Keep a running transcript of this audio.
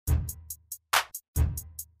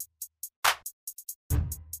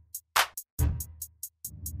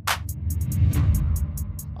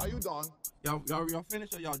Are you done? Y'all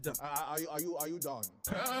finished or y'all done? Are you done?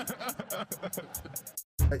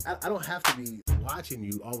 Like, I don't have to be watching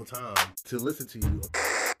you all the time to listen to you.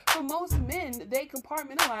 For most men, they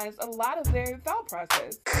compartmentalize a lot of their thought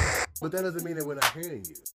process. But that doesn't mean that we're not hearing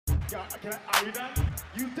you. Are you done?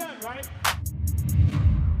 You done, right?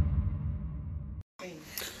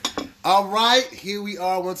 All right, here we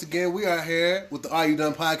are once again. We are here with the Are You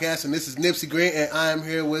Done podcast, and this is Nipsey Green, and I am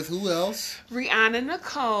here with who else? Rihanna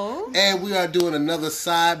Nicole. And we are doing another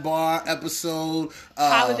sidebar episode.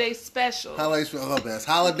 Holiday special.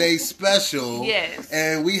 Holiday special. Yes.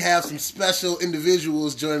 And we have some special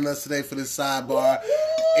individuals joining us today for this sidebar.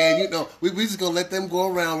 And, you know, we just going to let them go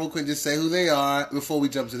around real quick and just say who they are before we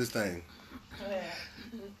jump to this thing.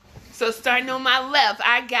 So starting on my left,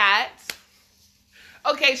 I got...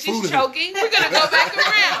 Okay, she's choking. We're going to go back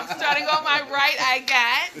around. Starting on my right, I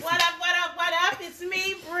got... What up? It's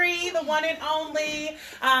me, Bree, the one and only.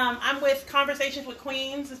 I'm with Conversations with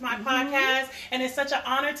Queens. It's my podcast. And it's such an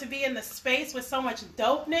honor to be in the space with so much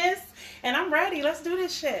dopeness. And I'm ready. Let's do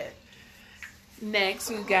this shit. Next,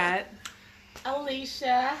 we got...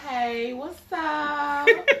 Alicia. Hey, what's up?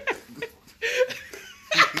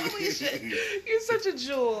 Alicia, you're such a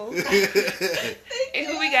jewel. And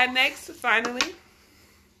who we got next, finally?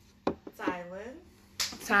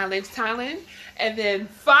 Thailand. And then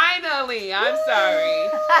finally, I'm sorry.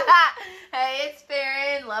 Hey, it's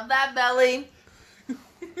Farron. Love that belly.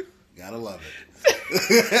 Gotta love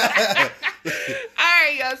it. All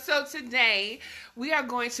right, y'all. So today, we are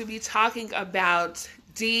going to be talking about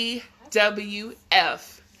DWF.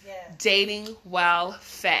 Yeah. Dating while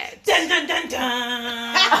fat. Dun, dun, dun,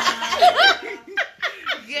 dun.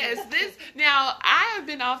 Yes, this. Now, I have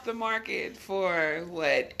been off the market for,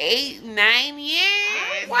 8-9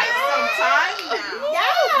 years? Quite some time now.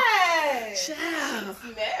 Yes. Child.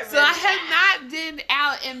 So I have not been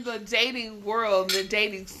out in the dating world, the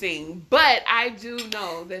dating scene, but I do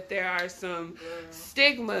know that there are some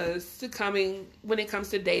stigmas to coming when it comes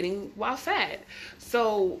to dating while fat.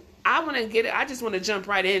 So I just want to jump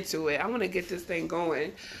right into it. I want to get this thing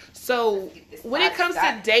going. So when it comes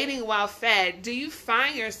to dating while fat, do you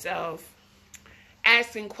find yourself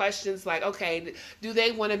asking questions like, okay, do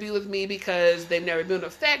they want to be with me because they've never been with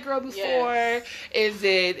a fat girl before? Yes. Is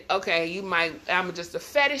it, okay, I'm just a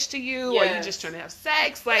fetish to you, or you just trying to have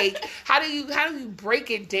sex? Like, how do you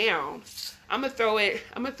break it down? I'm gonna throw it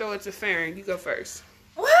to Farron. You go first.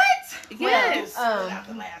 What? Yes.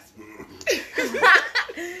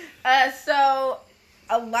 So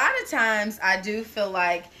a lot of times I do feel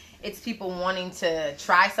like it's people wanting to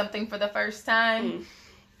try something for the first time,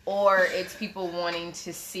 or it's people wanting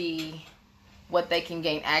to see what they can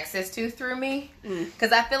gain access to through me.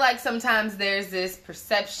 Because I feel like sometimes there's this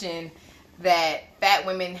perception that fat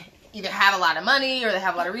women either have a lot of money or they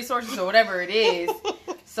have a lot of resources or whatever it is.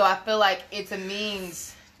 So I feel like it's a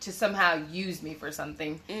means to somehow use me for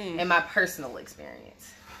something in my personal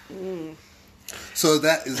experience. So is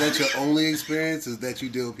that your only experience? Is that you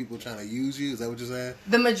deal with people trying to use you? Is that what you're saying?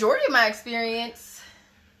 The majority of my experience,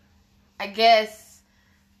 I guess,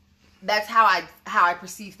 that's how I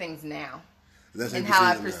perceive things now. And how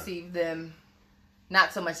I perceive them,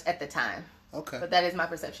 not so much at the time. Okay. But that is my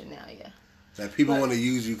perception now, yeah. That people want to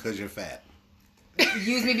use you because you're fat.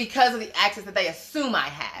 Use me because of the access that they assume I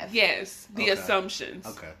have. Yes, the assumptions.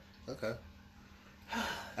 Okay.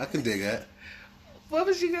 I can dig that. What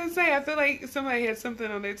was you gonna say? I feel like somebody had something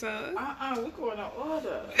on their tongue. We're going to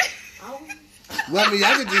order. Well, I mean,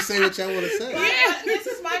 I could just say what y'all want to say. Yeah. This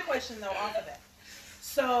is my question, though, off of that.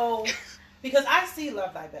 So, because I see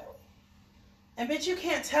Love Thy Belly. And, bitch, you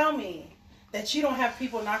can't tell me that you don't have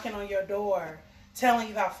people knocking on your door telling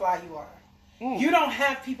you how fly you are. You don't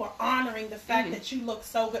have people honoring the fact that you look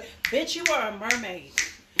so good. Bitch, you are a mermaid.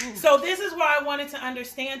 So this is where I wanted to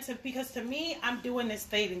understand, because to me, I'm doing this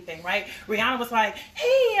dating thing, right? Rihanna was like,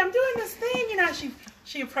 hey, I'm doing this thing. You know,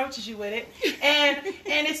 she approaches you with it. And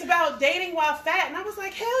it's about dating while fat. And I was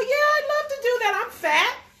like, hell yeah, I'd love to do that. I'm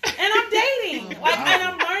fat. And I'm dating. And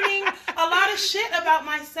I'm learning a lot of shit about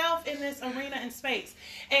myself in this arena and space.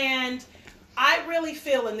 And I really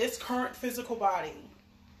feel in this current physical body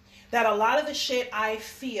that a lot of the shit I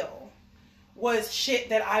feel was shit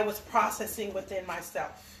that I was processing within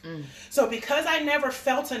myself. So because I never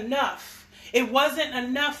felt enough, it wasn't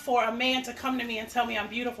enough for a man to come to me and tell me I'm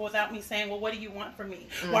beautiful without me saying, well, what do you want from me?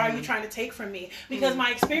 Why are you trying to take from me? Because my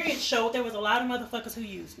experience showed there was a lot of motherfuckers who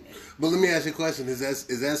used me. But let me ask you a question. Is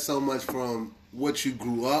that so much from what you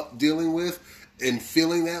grew up dealing with and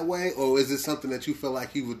feeling that way? Or is it something that you feel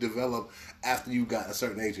like you would develop after you got a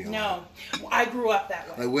certain age in your life? No, I grew up that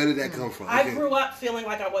way. Like, where did that come from? I grew up feeling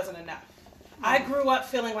like I wasn't enough. I grew up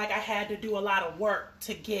feeling like I had to do a lot of work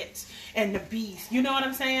to get and to be. You know what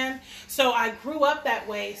I'm saying? So I grew up that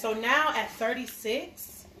way. So now at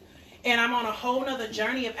 36, and I'm on a whole nother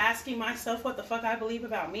journey of asking myself what the fuck I believe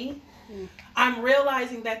about me. I'm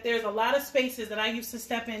realizing that there's a lot of spaces that I used to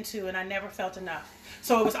step into and I never felt enough.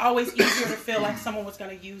 So it was always easier to feel like someone was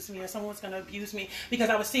going to use me or someone was going to abuse me because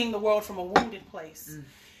I was seeing the world from a wounded place.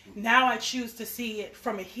 Now I choose to see it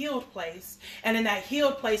from a healed place. And in that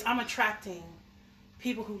healed place, I'm attracting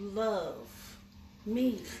people who love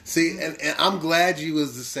me. See, and I'm glad you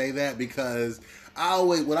was to say that, because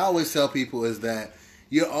what I always tell people is that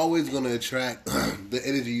you're always going to attract the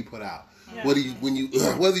energy you put out. Yeah. Whether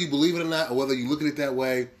you believe it or not, or whether you look at it that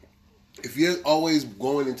way, if you're always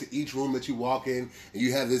going into each room that you walk in and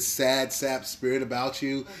you have this sad, sap spirit about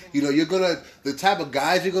you, you know, the type of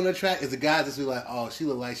guys you're gonna attract is the guys that's be like, oh, she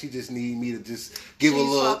look like she just need me to just give a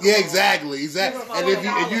little, yeah, exactly. And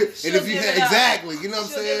if you exactly, you know what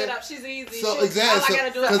I'm saying? Give it up. She's easy. So exactly, all I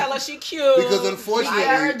gotta do is tell her she cute. Because unfortunately,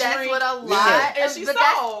 I heard that's what a lot, and she's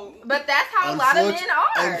but that's how a lot of men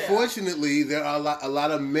are. Unfortunately, there are a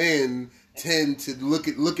lot of men tend to look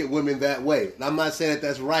at women that way. And I'm not saying that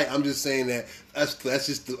that's right. I'm just saying that that's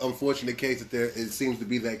just the unfortunate case that it seems to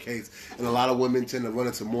be that case. And a lot of women tend to run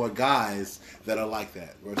into more guys that are like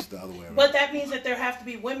that versus the other way around. But that means that there have to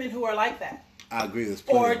be women who are like that. I agree.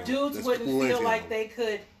 Or dudes wouldn't feel like they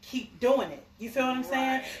could keep doing it. You feel what I'm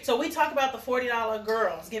saying? So we talk about the $40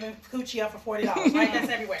 girls giving coochie up for $40, right? That's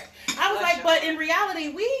everywhere. I was like, but in reality,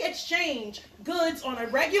 we exchange goods on a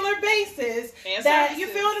regular basis. And that services. You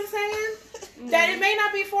feel what I'm saying? That it may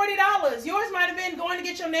not be $40. Yours might have been going to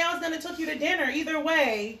get your nails done and took you to dinner. Either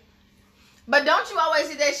way. But don't you always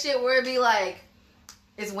see that shit where it be like,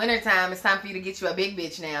 it's wintertime, it's time for you to get you a big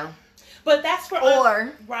bitch now. But that's for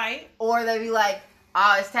right. Or they be like,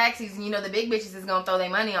 oh, it's tax season. You know the big bitches is gonna throw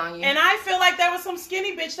their money on you. And I feel like there was some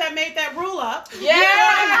skinny bitch that made that rule up. Yeah.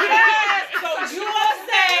 Yes. So you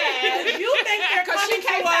upset? You think they're coming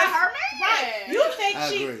to us? Her man. Right. You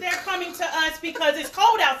think they're coming to us because it's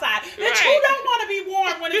cold outside? But you don't want to be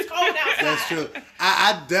warm when it's cold outside. That's true.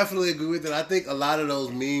 I definitely agree with that. I think a lot of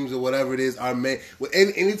those memes or whatever it is are made.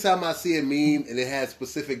 Anytime I see a meme and it has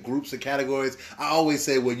specific groups or categories, I always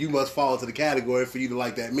say, well, you must fall into the category for you to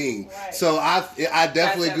like that meme. Right. So I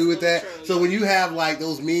definitely agree with that. True, so when you have like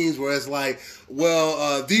those memes where it's like,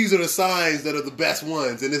 well, these are the signs that are the best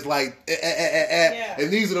ones, and it's like, and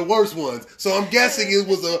these are the worst ones. So I'm guessing it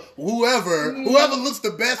was whoever looks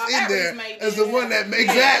the best in there is the one that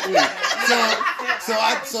exactly.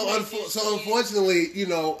 So unfortunately, you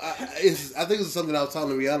know, I think it's something I was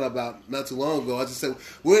talking to Rihanna about not too long ago. I just said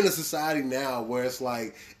we're in a society now where it's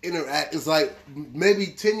like it's like maybe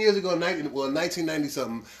 10 years ago, 1990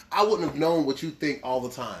 something. I wouldn't have known what you think all the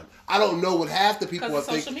time. I don't know what half the people are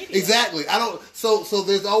thinking. Exactly. I don't. So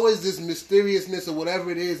there's always this mysteriousness or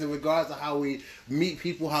whatever it is in regards to how we meet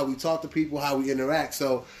people, how we talk to people, how we interact.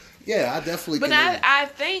 So yeah, I definitely. But I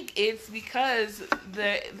think it's because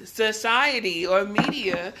the society or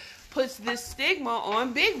media puts this stigma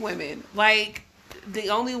on big women. Like the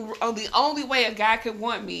only way a guy could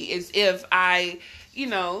want me is if I, you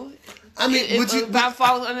know. I mean, if I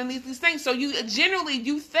fall underneath these things. So you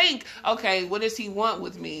think, okay, what does he want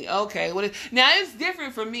with me? Okay, now it's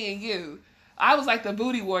different for me and you. I was like the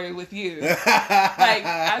booty warrior with you. Like,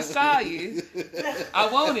 I saw you. I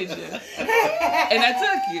wanted you. And I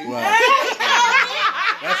took you. Wow.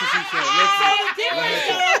 That's what she said. The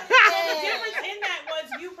difference in that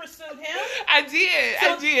was you pursued him. I did.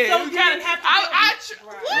 So you didn't have to I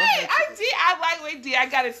did. I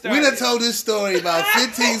got it started. We done told this story about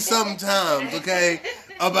 15 something times, okay?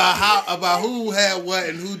 About who had what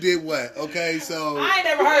and who did what, okay? So I ain't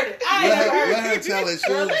never heard it. Let her tell it.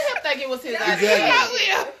 Let him think it was his idea. Exactly.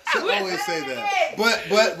 She'll always say that.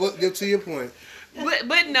 But to your point.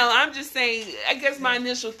 But no, I'm just saying, I guess my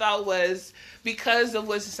initial thought was, because of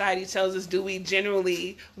what society tells us, do we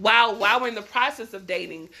generally, while we're in the process of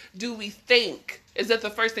dating, do we think, is that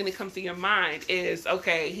the first thing that comes to your mind is,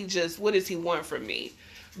 okay, what does he want from me?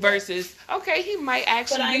 Versus, okay, he might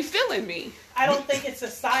actually be feeling me. I don't think it's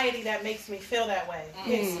society that makes me feel that way.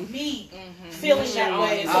 It's me feeling that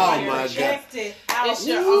way. So oh my rejected God. It's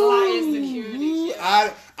your own insecurity.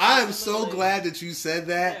 I am so glad that you said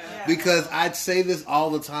that, because I'd say this all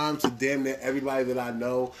the time to damn near everybody that I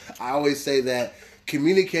know. I always say that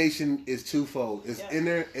communication is twofold. It's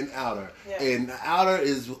inner and outer. Yeah. And the outer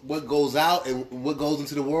is what goes out and what goes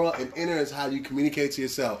into the world, and inner is how you communicate to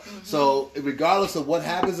yourself. Mm-hmm. So regardless of what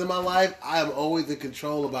happens in my life, I am always in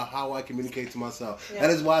control about how I communicate to myself. Yeah.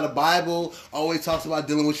 That is why the Bible always talks about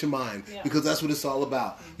dealing with your mind, because that's what it's all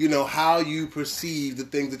about. Mm-hmm. You know, how you perceive the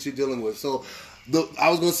things that you're dealing with. So I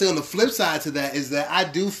was going to say on the flip side to that is that I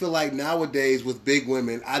do feel like nowadays with big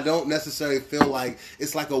women, I don't necessarily feel like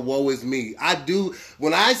it's like a woe is me. I do,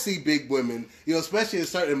 when I see big women, you know, especially in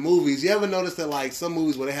certain movies, you ever notice that like some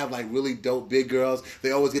movies where they have like really dope big girls,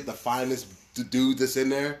 they always get the finest dude that's in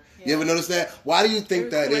there? Yeah. You ever notice that? Why do you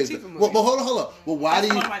think that is? Well, but hold on. Well,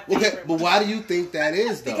 why do you think that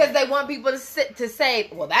is though? Because they want people to say,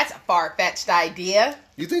 well, that's a far-fetched idea.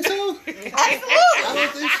 You think so? Absolutely.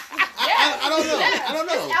 I don't know. I don't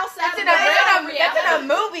know. That's in a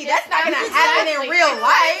movie. That's not going to happen in real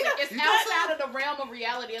life. It's outside of the realm of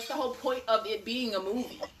reality. That's the whole point of it being a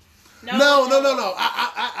movie. No.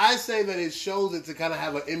 I say that it shows it to kind of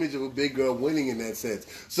have an image of a big girl winning in that sense.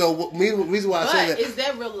 So the reason why I say that is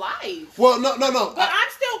that real life? Well, no. But I'm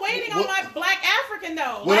still waiting on my black African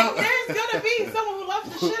though. Like there's gonna be someone who loves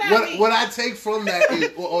the shit out of me. What I take from that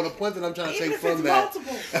is, or the point that I'm trying to take from that,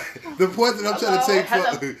 the point that I'm trying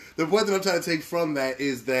to take from that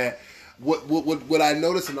is that. What I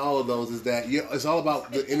notice in all of those is that it's all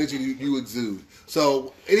about the energy you exude.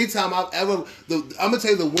 So anytime I'm gonna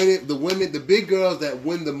tell you the big girls that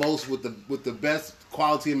win the most with the best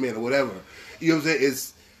quality of men or whatever. You know what I'm saying?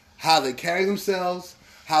 Is how they carry themselves,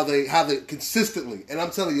 how they consistently. And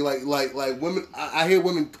I'm telling you, like women, I hear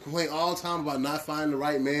women complain all the time about not finding the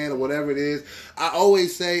right man or whatever it is. I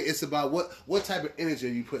always say it's about what type of energy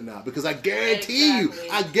are you putting out, because I guarantee you,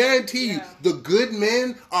 the good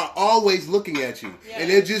men are always looking at you, and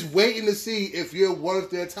they're just waiting to see if you're worth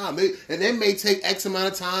their time. They may take X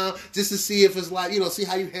amount of time just to see if it's like, see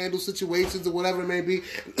how you handle situations or whatever it may be.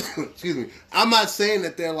 Excuse me. I'm not saying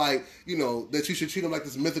that they're like, that you should treat them like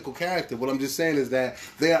this mythical character. What I'm just saying is that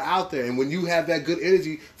they are out there, and when you have that good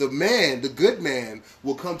energy, the good man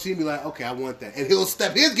will come to you and be like, okay, I want that, and he'll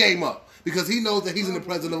step his game up because he knows that he's in the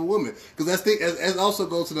presence of a woman. Because that also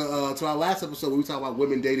goes to our last episode where we talk about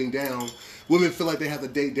women dating down. Women feel like they have to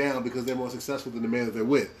date down because they're more successful than the man that they're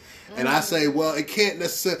with. And I say, well, it can't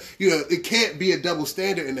necessarily, it can't be a double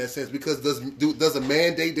standard in that sense, because does a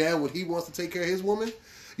man date down when he wants to take care of his woman?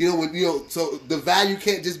 So the value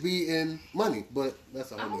can't just be in money, but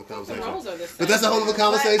that's a whole other conversation. But that's a whole other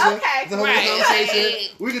conversation. Okay, right.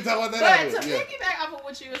 We can talk about that. But to piggyback off of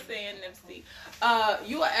what you were saying, Nipsey,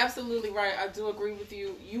 you are absolutely right. I do agree with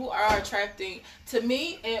you. You are attracting, to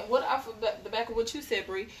me, and what off of the back of what you said,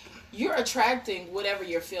 Bree, you're attracting whatever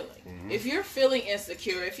you're feeling. Mm-hmm. If you're feeling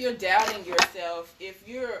insecure, if you're doubting yourself, if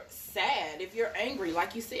you're sad, if you're angry,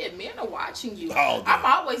 like you said, men are watching you. I'm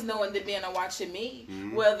always knowing that men are watching me,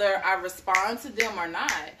 whether I respond to them or not.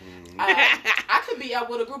 Mm-hmm. I could be out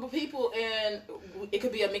with a group of people, and it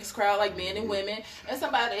could be a mixed crowd, like men and women, and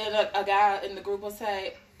somebody, a guy in the group will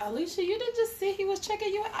say, Alicia, you didn't just see he was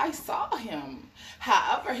checking you out. I saw him.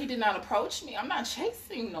 However, he did not approach me. I'm not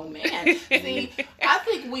chasing no man. See, I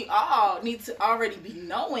think we all need to already be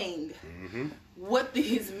knowing what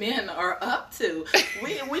these men are up to.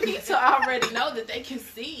 We need to already know that they can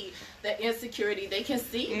see the insecurity. They can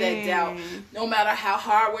see that doubt. No matter how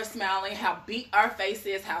hard we're smiling, how beat our face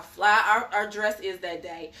is, how fly our dress is that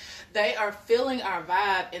day. They are feeling our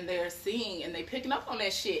vibe, and they're seeing, and they picking up on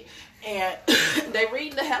that shit. And they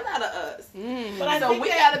reading the hell out of us. But we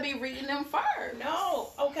got to be reading them first. No,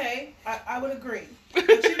 okay, I would agree. But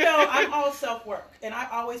I'm all self-work, and I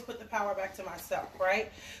always put the power back to myself,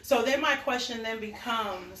 right? So then my question then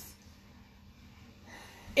becomes,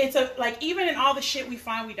 even in all the shit we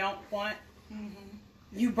find we don't want,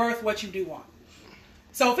 you birth what you do want.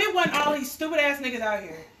 So if it wasn't all these stupid ass niggas out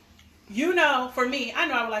here, for me, I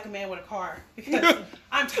know I would like a man with a car, because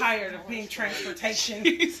I'm tired of being transportation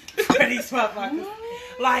for these motherfuckers.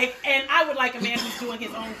 And I would like a man who's doing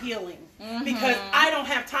his own healing, because I don't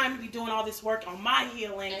have time to be doing all this work on my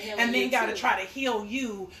healing and then got to try to heal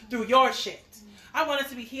you through your shit. I want us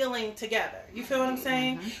to be healing together. You feel what I'm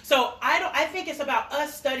saying? So I think it's about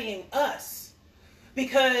us studying us,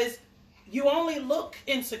 because you only look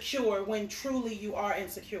insecure when truly you are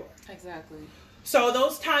insecure. Exactly. So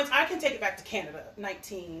those times, I can take it back to Canada,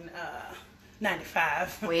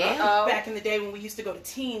 1995. Back in the day when we used to go to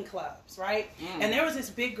teen clubs, right? And there was this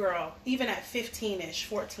big girl, even at 15-ish,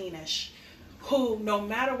 14-ish, who, no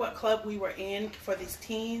matter what club we were in for these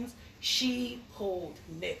teens, she pulled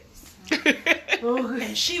niggas.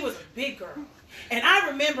 And she was a big girl. And I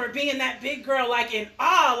remember being that big girl, in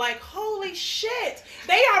awe, holy shit,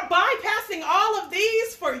 they are bypassing all of this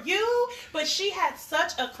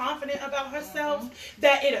confident about herself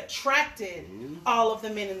that it attracted all of the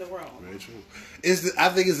men in the room. Very true. I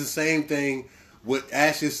think it's the same thing.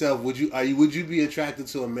 Ask yourself, would you be attracted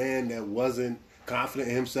to a man that wasn't confident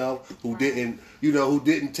in himself, who didn't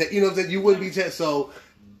take, that you wouldn't be so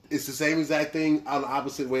it's the same exact thing on the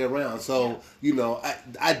opposite way around. So,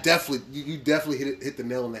 I definitely, you definitely hit the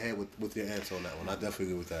nail on the head with your answer on that one. I definitely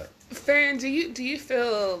agree with that. Farron, do you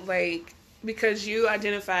feel like, because you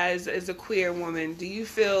identify as a queer woman, do you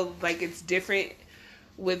feel like it's different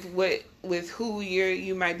with who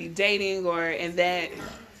you might be dating or in that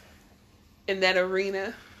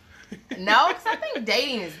arena? No, because I think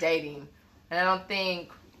dating is dating. And I don't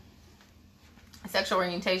think sexual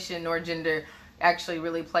orientation nor gender actually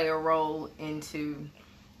really play a role into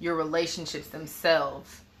your relationships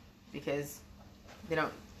themselves, because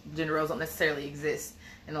gender roles don't necessarily exist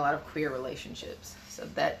in a lot of queer relationships. So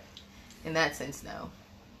that, in that sense, no.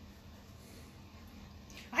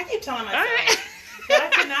 I keep telling myself that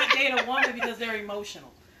I cannot date a woman because they're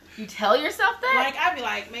emotional. You tell yourself that? Like, I'd be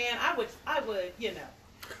like, man, I would,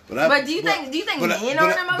 But do you think men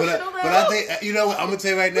aren't emotional though? But I think, what, I'm going to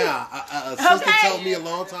tell you right now, a sister told me a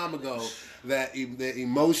long time ago that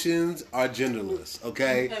emotions are genderless,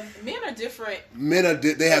 okay? And men are different.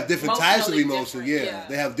 They have different types of emotions, yeah.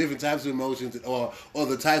 They have different types of emotions or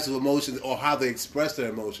the types of emotions or how they express their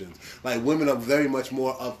emotions. Like, women are very much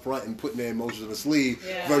more upfront and putting their emotions on the sleeve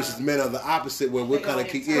versus men are the opposite, where we're kind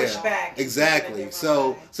of back. Exactly.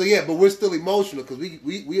 So yeah, but we're still emotional because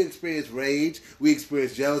we experience rage, we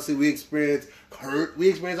experience jealousy, we experience hurt, we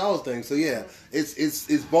experience all those things. So yeah,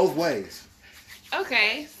 it's both ways.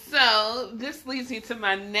 Okay, so this leads me to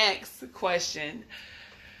my next question.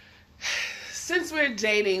 Since we're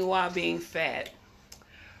dating while being fat,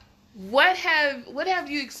 what have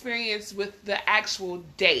you experienced with the actual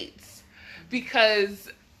dates? Because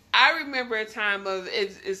I remember a time of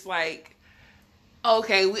it's like,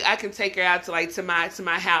 okay, I can take her out to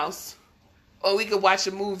my house, or we could watch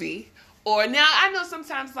a movie. Or now I know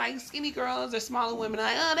sometimes like skinny girls or smaller women are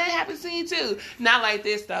like, oh, that happens to you too. Not like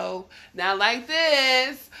this though. Not like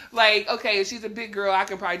this. Like, okay, if she's a big girl, I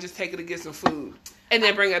can probably just take her to get some food and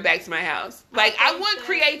then bring her back to my house. Like, I want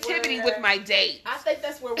creativity with my date. I think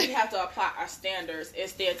that's where we have to apply our standards and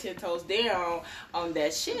stand 10 toes down on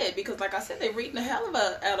that shit. Because like I said, they're reading the hell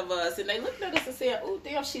out of us. And they looking at us and saying, oh,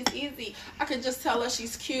 damn, she's easy. I can just tell her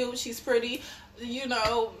she's cute, she's pretty.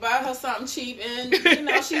 Buy her something cheap and,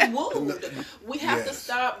 she's wooed. We have to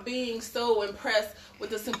stop being so impressed with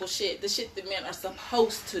the simple shit. The shit that men are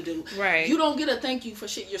supposed to do. Right. You don't get a thank you for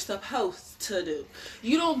shit you're supposed to do.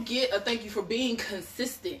 You don't get a thank you for being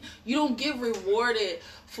consistent. You don't get rewarded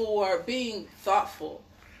for being thoughtful.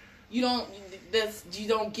 You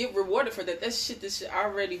don't get rewarded for that. That's shit that should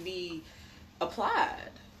already be applied.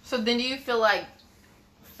 So then do you feel like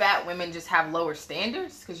fat women just have lower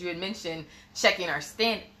standards? Because you had mentioned checking our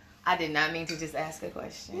standard. I did not mean to just ask a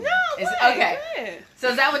question. No, okay. Yeah. So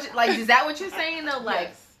is that what you're saying though?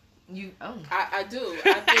 Like, yes. I do.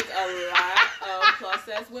 I think a lot of plus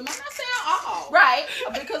size women. I'm not saying all, right?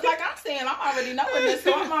 Because like I'm saying, I'm already knowing this,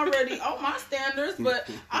 so I'm already on my standards. But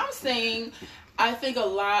I'm saying, I think a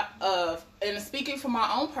lot of, and speaking from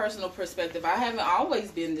my own personal perspective, I haven't always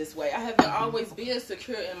been this way. I haven't always been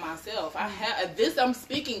secure in myself. I'm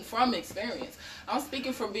speaking from experience. I'm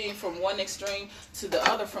speaking from being from one extreme to the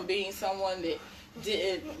other, from being someone that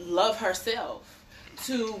didn't love herself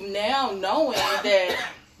to now knowing that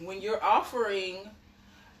when you're offering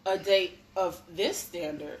a date of this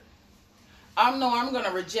standard, I know I'm going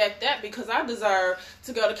to reject that because I deserve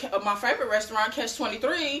to go to my favorite restaurant, Catch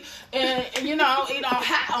 23, and eat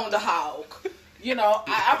high on the hog.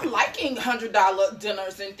 I'm liking $100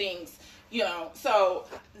 dinners and things, So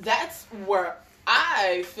that's where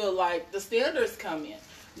I feel like the standards come in.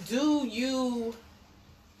 Do you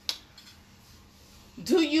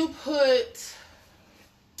put,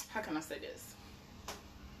 how can I say this?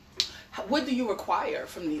 What do you require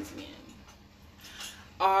from these men?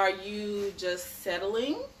 Are you just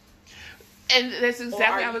settling? And that's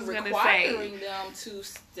exactly what I was going to say. Requiring them to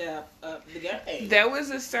step up the game. There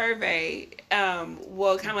was a survey, kind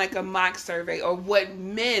of like a mock survey, or what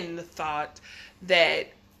men thought that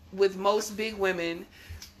with most big women,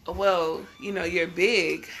 you're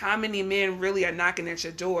big. How many men really are knocking at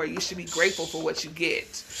your door? You should be grateful for what you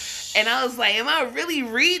get. And I was like, am I really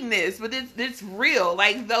reading this? But it's real.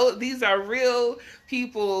 Like, these are real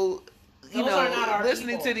people.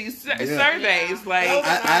 Listening to these surveys, like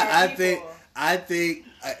I think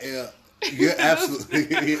you're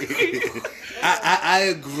absolutely.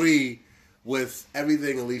 I agree with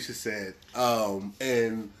everything Alicia said,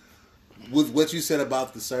 and with what you said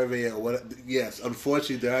about the survey or what, yes,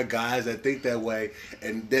 unfortunately there are guys that think that way,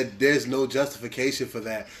 and there's no justification for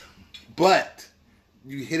that. But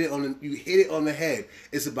you hit it on the head.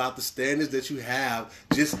 It's about the standards that you have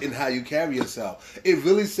just in how you carry yourself. It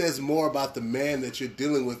really says more about the man that you're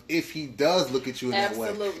dealing with if he does look at you in that way.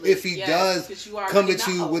 If he does come at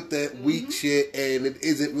you with that weak shit and it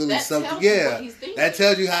isn't really something. Yeah, that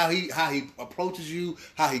tells you how he approaches you,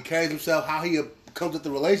 how he carries himself, how he comes with the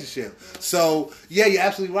relationship. So yeah, you're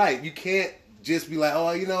absolutely right. You can't just be like,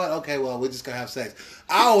 oh, you know what? Okay, well, we're just gonna have sex.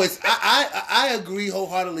 I agree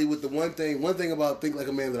wholeheartedly with the one thing about Think Like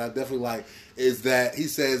a Man that I definitely like is that he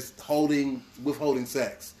says withholding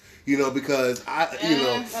sex. You know, because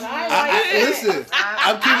listen,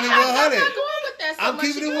 I'm keeping it 100. I'm not going with that so I'm much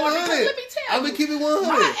keeping it anymore, 100. because let me tell you, I'm keeping it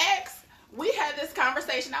 100. my ex, we had this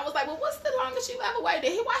conversation. I was like, well, what's the longest you ever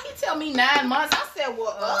waited? Why he tell me 9 months? I said,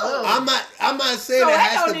 well, I'm not saying so that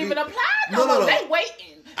that has don't to even be, apply no. They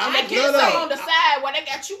waiting. And they get some on the side while they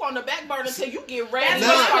got you on the back burner until you get ready.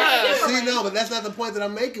 But that's not the point that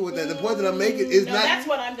I'm making with that. The point that I'm making is that's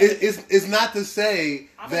what I'm doing. It's not to say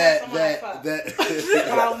that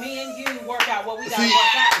while me and you work out what we got to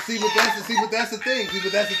work out. But that's the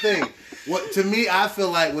thing. What to me, I feel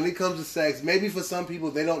like when it comes to sex, maybe for some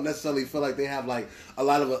people they don't necessarily feel like they have like a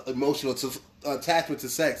lot of emotional attachment to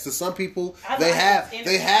sex. To some people, they have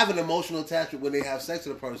an emotional attachment when they have sex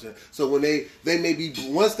with a person. So when they may be,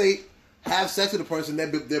 once they have sex with a person,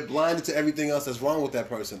 they're blinded to everything else that's wrong with that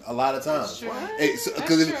person a lot of times.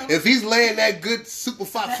 Because if he's laying that good super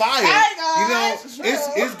fire, you know,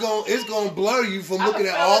 it's going to blur you from looking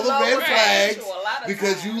at all the red flags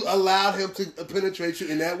because you allowed him to penetrate you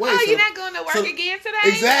in that way. Oh, you're not going to work again today?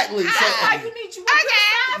 Exactly. You need you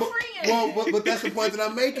friend. But that's the point that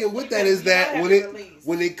I'm making with that is that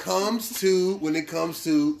when it comes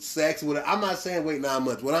to sex, I'm not saying wait 9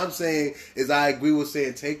 months. What I'm saying is I agree with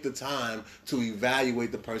saying take the time to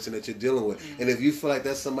evaluate the person that you're dealing with, and if you feel like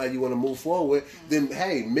that's somebody you want to move forward with, then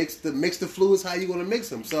hey, mix the fluids how you want to mix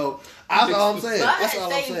them. So that's all I'm saying. That's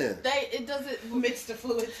all I'm saying. It doesn't mix the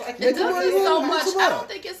fluids like it doesn't so much. I don't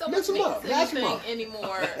think it's so much anything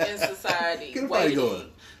anymore in society. Waiting.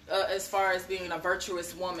 As far as being a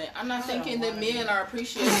virtuous woman, I'm not thinking that men are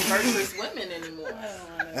appreciating virtuous women anymore.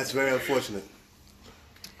 That's very unfortunate.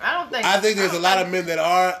 I think there's a lot of men that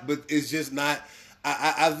are, but it's just not.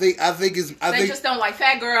 I think they just don't like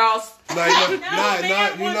fat girls. No,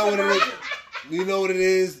 you know what it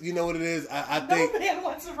is. You know what it is. I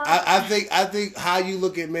think how you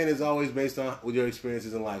look at men is always based on your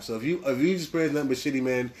experiences in life. So if you experience nothing but shitty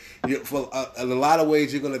men, for in a lot of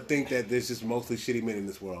ways you're gonna think that there's just mostly shitty men in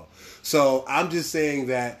this world. So I'm just saying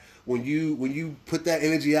that when you put that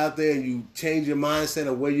energy out there and you change your mindset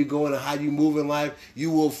of where you're going and how you move in life,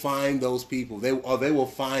 you will find those people. They will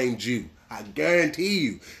find you. I guarantee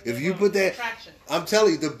you. If you put that, I'm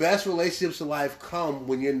telling you, the best relationships in life come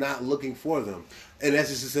when you're not looking for them. And that's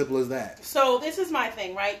just as simple as that. So this is my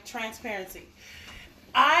thing, right? Transparency.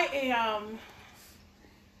 I am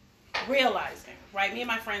realizing, right? Me and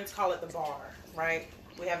my friends call it the bar, right?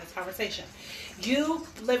 We have this conversation. You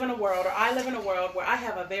live in a world, or I live in a world where I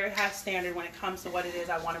have a very high standard when it comes to what it is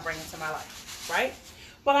I want to bring into my life, right?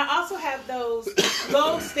 But I also have those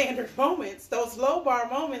low standard moments, those low bar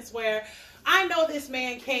moments where I know this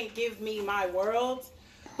man can't give me my world,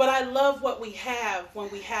 but I love what we have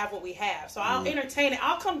when we have what we have. So I'll entertain it.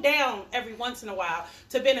 I'll come down every once in a while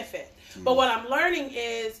to benefit. But what I'm learning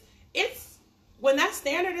is when that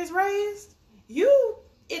standard is raised,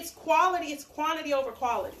 it's quantity over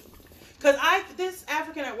quality. Because this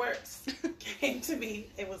African that works came to me.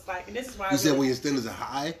 It was like, and this is why you said when your standards are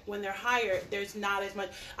high. When they're higher, there's not as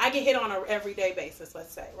much. I get hit on an everyday basis,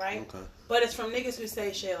 let's say, right? Okay. But it's from niggas who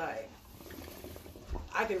say shit like,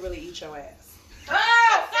 "I could really eat your ass."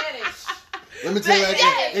 Oh, finish. Let me tell you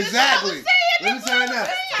that. Exactly. Let me tell you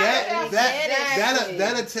that.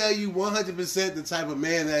 That'll tell you 100% the type of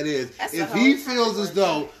man that is. If he feels as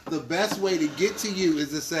though the best way to get to you is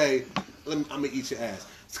to say, "I'm gonna eat your ass."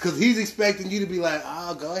 Because he's expecting you to be like,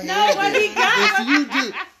 oh, go ahead. No, but he got you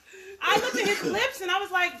do. I looked at his lips and I was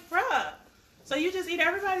like, bruh, so you just eat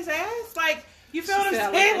everybody's ass? Like, you feel what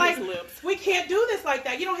I'm saying? Like, we can't do this like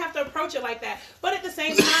that. You don't have to approach it like that. But at the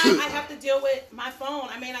same time, I have to deal with my phone.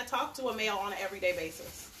 I may not talk to a male on an everyday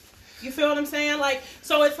basis. You feel what I'm saying? Like,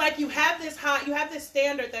 so it's like you have this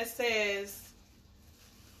standard that says,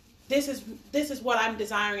 this is what I'm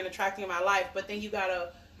desiring and attracting in my life, but then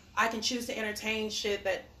I can choose to entertain shit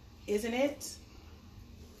that isn't it,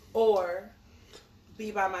 or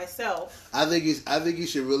be by myself. I think you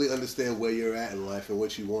should really understand where you're at in life and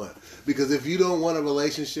what you want. Because if you don't want a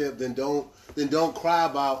relationship, then don't cry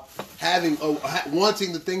about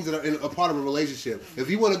wanting the things that are a part of a relationship. If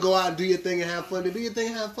you want to go out and do your thing and have fun, then do your thing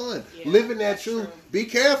and have fun. Yeah, live in that truth. True. Be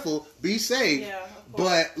careful. Be safe. Yeah,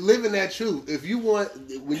 but live in that truth.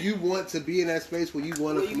 When you want to be in that space where you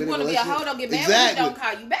want to commit a relationship, be a hoe, don't get mad exactly. when he don't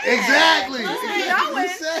call you back. Exactly.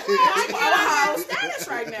 I'm status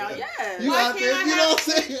right now. Yes. You out there, you know what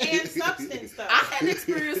I'm saying? And substance stuff. I had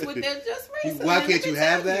experience with that just recently. Why can't you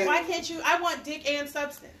have that? Why can't you? I want dick and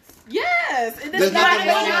substance. Yes, and There's nothing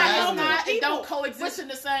wrong with having it don't coexist in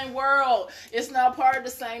the same world. It's not part of the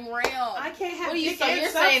same realm. I can't have dick so and you're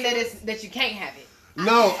substance. saying that you can't have it.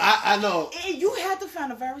 No, I know. And you have to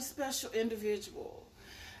find a very special individual.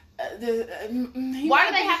 Why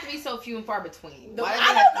do they have to be so few and far between? Why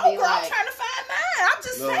I don't know, girl. I'm trying to find mine. I'm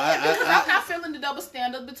just saying because I'm not feeling the double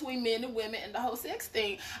standard between men and women and the whole sex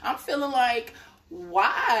thing. I'm feeling like,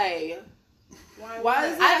 why? Why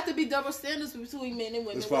does it have to be double standards between men and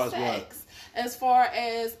women with sex? As far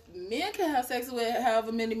as men can have sex with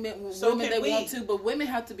however many women they want to, but women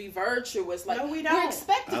have to be virtuous. Like, no, we don't. We're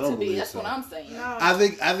expected to be. That's what I'm saying. No. I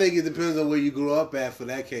think it depends on where you grew up at for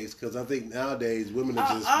that case, because I think nowadays women are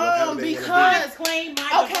just because claim my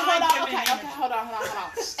hold on.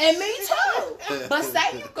 And me too. But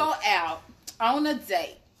say you go out on a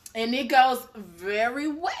date and it goes very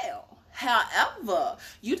well. However,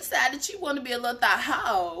 you decide that you want to be a little thought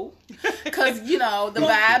hoe because, the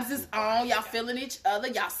vibes is on. Y'all feeling each other.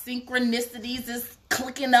 Y'all synchronicities is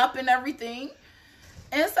clicking up and everything.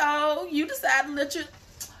 And so you decide to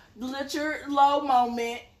let your low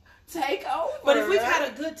moment take over. But if we've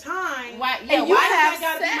had a good time, why have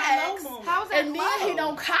sex, how's that and then he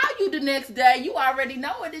don't call you the next day, you already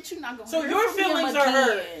know it that you're not going to So your feelings are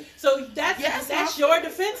hurt. So that's your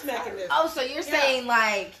defense mechanism. Oh, so you're saying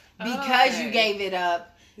like, because you gave it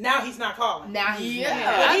up, now he's not calling. Now he's not.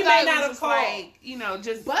 But he may not have called. Like,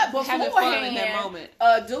 just but having fun in that moment.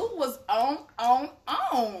 Dude was on. I'm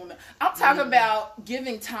talking about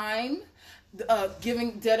giving time,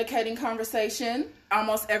 dedicating conversation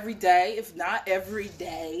almost every day, if not every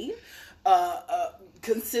day.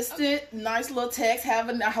 Consistent, nice little text.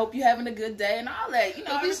 I hope you're having a good day and all that.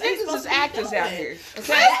 These niggas is actors out here.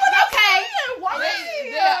 Okay.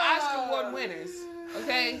 They're Oscar Award winners.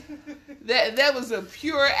 Okay, that was a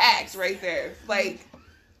pure act right there, like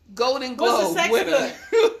Golden Globe winner.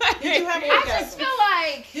 Did you have I just feel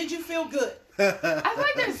like. Did you feel good? I feel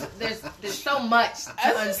like there's so much to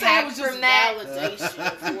unpack from that.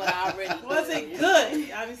 Validation for what I already was it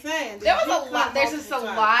good? I'm saying there was a lot. There's just a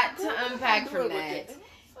lot to unpack from that.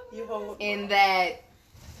 You hold that.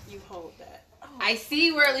 I I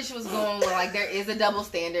see where Alicia was going with, like, there is a double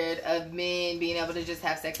standard of men being able to just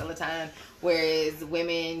have sex all the time, whereas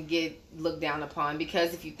women get looked down upon.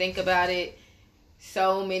 Because if you think about it,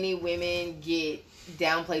 so many women get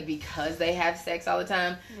downplayed because they have sex all the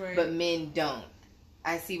time, right, but men don't.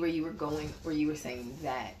 I see where you were going, where you were saying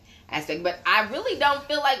that aspect. But I really don't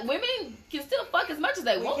feel like women can still fuck as much as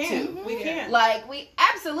they want to. We can. Like, we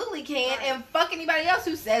absolutely can, and fuck anybody else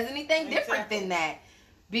who says anything different than that.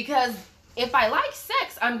 Because if I like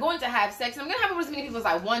sex, I'm going to have sex. I'm going to have it with as many people as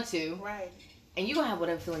I want to. Right. And you're going to have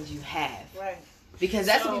whatever feelings you have. Right. Because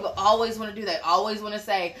that's what people always want to do. They always want to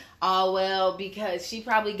say, oh, well, because she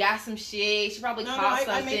probably got some shit. She probably caught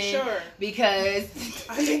something. I make sure. Because...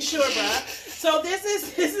 I make sure, bruh. So this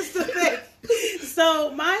is the thing.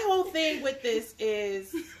 So my whole thing with this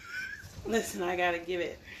is... Listen, I got to give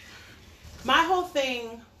it. My whole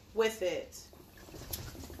thing with it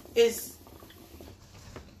is...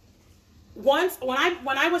 Once when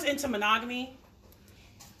I was into monogamy,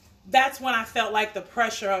 that's when I felt like the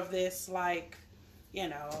pressure of this, like, you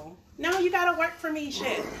know, no, you gotta work for me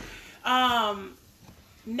shit. Now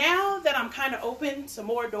that I'm kind of open to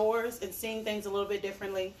more doors and seeing things a little bit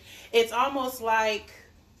differently, it's almost like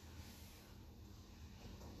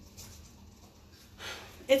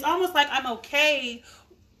I'm okay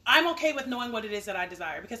with knowing what it is that I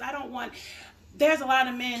desire, because I don't want. There's a lot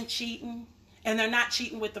of men cheating. And they're not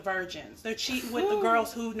cheating with the virgins. They're cheating with the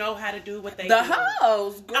girls who know how to do what they do. The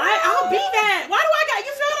hoes, girl. I'll be that. Why do I got...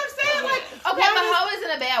 You feel what I'm saying? Like, okay, but hoe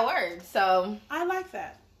isn't a bad word, so... I like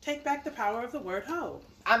that. Take back the power of the word hoe.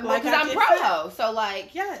 I'm pro-hoe, so,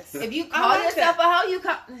 like... Yes. If you call yourself a hoe, you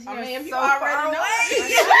call... I mean, if you already know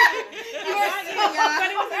it. But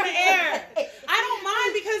it was in the air. I don't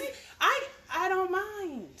mind because... I don't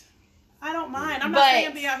mind. I don't mind. I'm not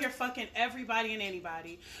saying be out here fucking everybody and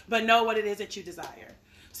anybody, but know what it is that you desire.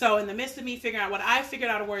 So in the midst of me figuring out what I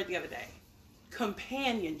figured out a word the other day,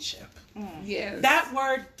 companionship. Yes. That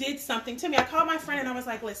word did something to me. I called my friend and I was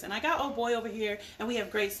like, listen, I got old boy over here and we have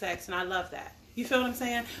great sex and I love that. You feel what I'm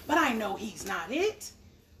saying? But I know he's not it.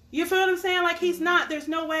 You feel what I'm saying? Like, he's not. There's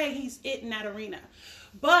no way he's it in that arena.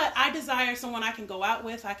 But I desire someone I can go out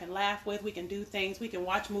with, I can laugh with, we can do things, we can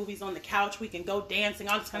watch movies on the couch, we can go dancing,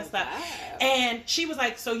 all this kind of stuff. Wow. And she was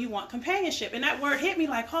like, so you want companionship? And that word hit me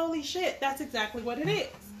like, holy shit, that's exactly what it is.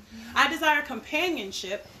 I desire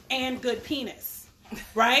companionship and good penis.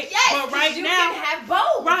 Right? Yes, but right you now, can have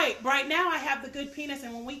both. Right now I have the good penis,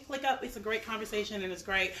 and when we click up, it's a great conversation and it's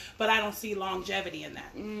great, but I don't see longevity in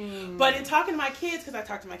that. But in talking to my kids, because I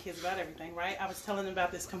talk to my kids about everything, right? I was telling them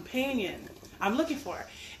about this companion I'm looking for.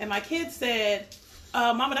 And my kids said,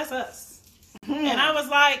 Mama, that's us. And I was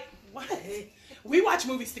like, what? We watch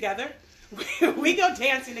movies together. We go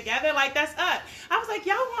dancing together. Like, that's us. I was like,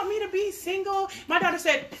 y'all want me to be single? My daughter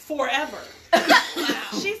said, forever.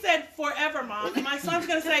 She said, forever, Mom. And my son's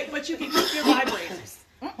going to say, but you can keep your vibrators.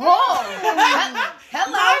 Oh,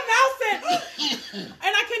 hello. My mouth said,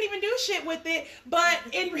 and I couldn't even do shit with it. But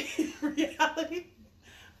in reality,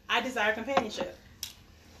 I desire companionship.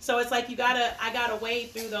 So it's like I gotta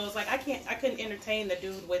wade through those. Like, I couldn't entertain the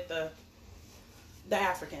dude with the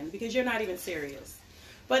African because you're not even serious.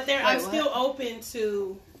 But I'm still open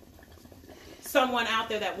to someone out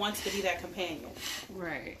there that wants to be that companion.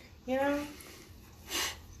 Right. You know?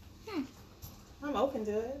 I'm open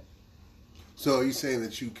to it. So are you saying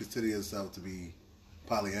that you consider yourself to be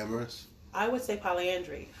polyamorous? I would say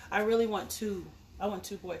polyandry. I really want two. I want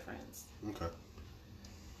two boyfriends. Okay.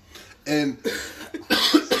 And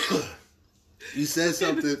you said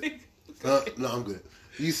something. No, I'm good.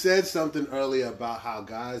 You said something earlier about how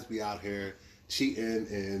guys be out here cheating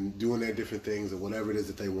and doing their different things or whatever it is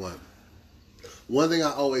that they want. One thing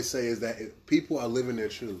I always say is that if people are living their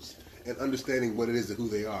truths and understanding what it is and who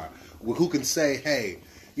they are, who can say, hey,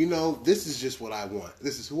 you know, this is just what I want.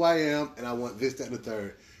 This is who I am, and I want this, that, and the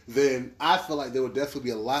third. Then I feel like there would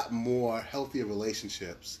definitely be a lot more healthier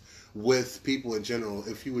relationships with people in general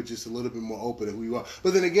if you were just a little bit more open to who you are.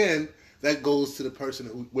 But then again, that goes to the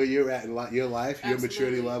person where you're at in your life, your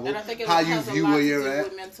maturity level, and I think how you view where you're at.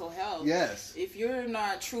 With mental health. Yes. If you're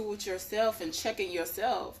not true with yourself and checking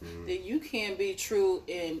yourself, then you can't be true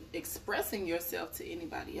in expressing yourself to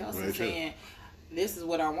anybody else and saying, this is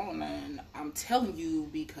what I want, and I'm telling you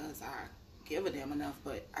because I give a damn enough,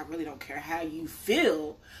 but I really don't care how you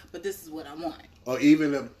feel, but this is what I want. Or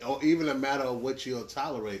even a matter of what you'll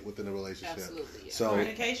tolerate within a relationship. Absolutely. Yeah. So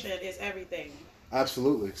Communication is everything.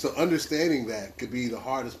 Absolutely. So understanding that could be the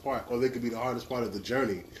hardest part, or they could be the hardest part of the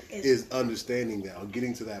journey, is understanding that, or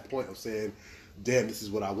getting to that point of saying, damn, this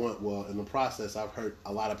is what I want. Well, in the process, I've hurt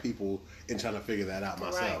a lot of people in trying to figure that out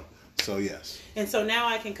myself. Right. So, yes. And so now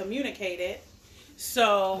I can communicate it.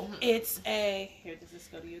 So it's here, does this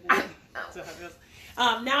go to you then?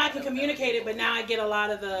 Now I can communicate it, but now I get a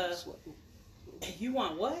lot of the, you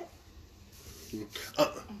want what?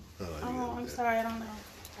 Oh, I'm sorry, I don't know.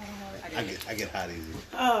 I get hot easy.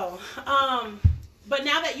 Oh, but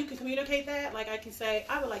now that you can communicate that, like I can say,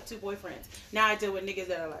 I would like 2 boyfriends. Now I deal with niggas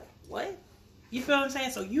that are like, what? You feel what I'm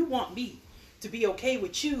saying? So you want me to be okay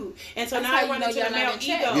with you, and so now I run into the male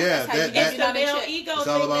ego. Yeah, it's the male ego. It's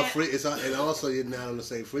all about and also you're not on the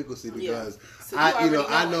same frequency because I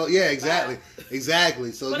know. Yeah, exactly,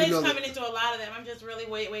 exactly. So but it's coming into a lot of them. I'm just really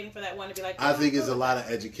waiting for that one to be like. I think it's a lot of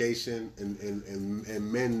education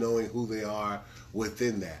and men knowing who they are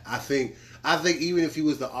within that. I think even if you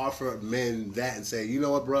was to offer men that and say, you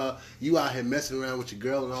know what, bro, you out here messing around with your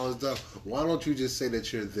girl and all this stuff, why don't you just say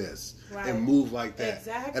that you're this and move like that?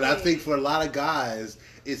 Exactly. And I think for a lot of guys,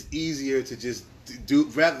 it's easier to just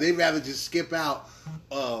they'd rather just skip out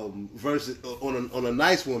versus on a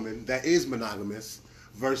nice woman that is monogamous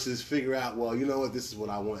versus figure out, well, you know what, this is what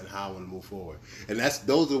I want and how I want to move forward. And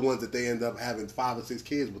those are the ones that they end up having 5 or 6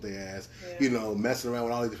 kids with their ass, messing around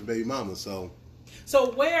with all these different baby mamas. So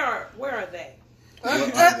where are they?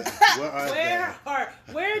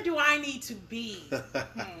 Where do I need to be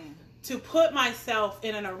to put myself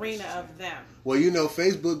in an arena of them? Well,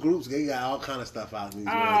 Facebook groups, they got all kind of stuff out in these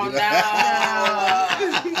no.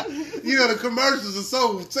 The commercials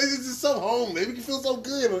are it's just so home. They make you feel so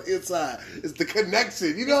good on the inside. It's the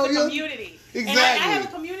connection, It's the community. Exactly. And I have a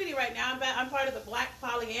community right now. I'm part of the Black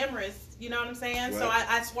Polyamorous. You know what I'm saying? Right. So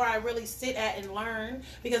that's where I really sit at and learn,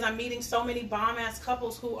 because I'm meeting so many bomb-ass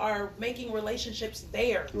couples who are making relationships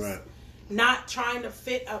theirs. Right. Not trying to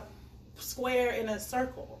fit a square in a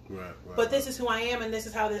circle. Right. But this is who I am, and this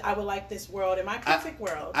is how I would like this world in my perfect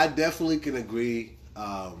world. I definitely can agree.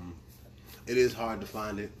 It is hard to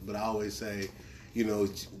find it, but I always say, You know,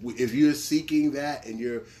 if you're seeking that and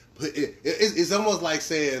it's almost like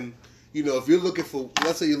saying, you know, if you're looking for,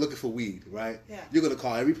 let's say you're looking for weed, right? Yeah. You're gonna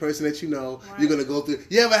call every person that you know. Right. You're gonna go through.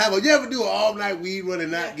 You ever do an all night weed run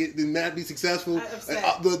and not be successful?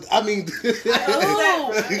 I mean,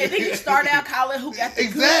 and then you start out calling who got the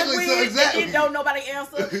good weed, and you don't nobody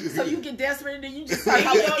answer, so you get desperate and then you just start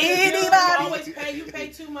calling anybody. You pay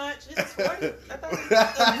too much. It's $40.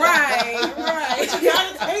 Right. You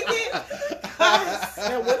gotta take it.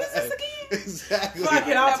 Now, what is this again? Exactly.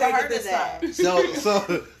 I'll take it this time.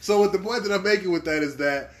 So what the point that I'm making with that is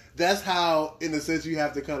that's how, in a sense, you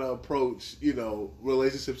have to kind of approach, you know,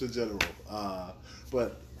 relationships in general.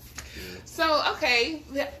 So, okay,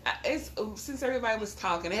 since everybody was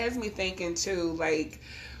talking, it has me thinking too, like,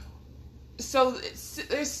 so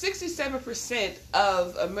there's 67%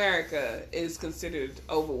 of America is considered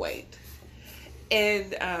overweight.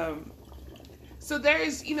 And so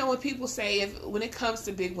there's, you know, when people say, when it comes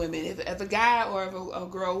to big women, if a guy or if a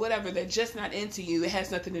girl, whatever, they're just not into you, it has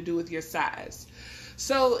nothing to do with your size.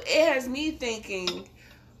 So it has me thinking,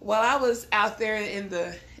 while I was out there in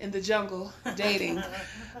the jungle dating,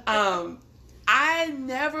 I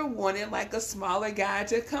never wanted like a smaller guy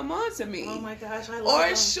to come on to me. Oh my gosh, I love or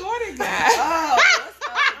him. A shorter guy.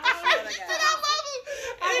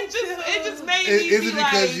 It just made me Is be it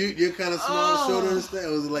because like, you're kind of small, shorter and stuff? It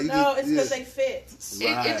was like it's because they fit.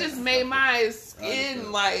 It just made my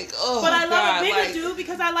skin like, oh. But I love a bigger like, dude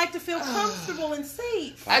because I like to feel comfortable and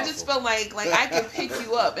safe. I just felt like I could pick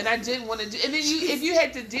you up, and I didn't want to do. And then if you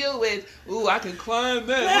had to deal with, ooh, I can climb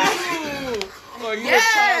that. Ooh, or you're a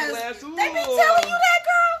tall glass. Ooh. They be telling you that,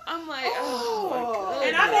 girl. I'm like, oh my God.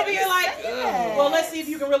 And I'm over here like, well, let's see if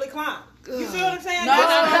you can really climb. You feel what I'm saying? No. Take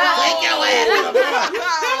your ass.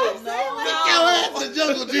 Take your ass to the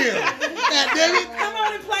jungle gym. God damn it. Come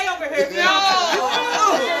on and play over here.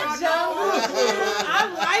 I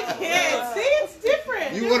like it. See, it's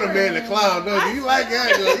different. You want a man to clown, don't you? You like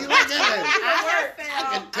that, though. You like that.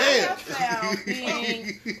 I have found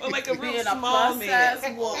being like a real a small man.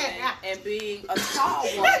 plus-size woman and being a tall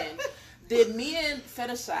woman, that men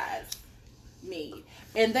fetishize me.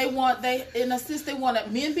 And in a sense,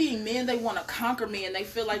 men being men, they want to conquer me, and they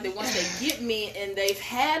feel like that once they get me and they've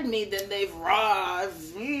had me, then they've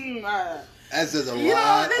arrived. That says a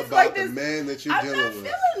lot about like the man that you're dealing with. I'm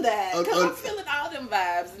not feeling that, because I'm feeling all them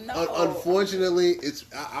vibes. No. Unfortunately,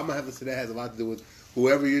 I'm going to have to say that has a lot to do with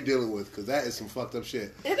whoever you're dealing with, because that is some fucked up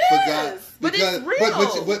shit. It is. But it's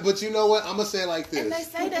real. But you know what? I'm going to say it like this. And they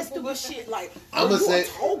say that stupid shit like, I'm going to say, a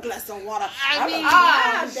whole glass of water. I mean,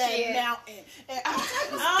 that mountain.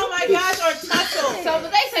 Oh my gosh, or tussle. So,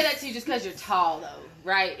 but they say that to you just because you're tall, though,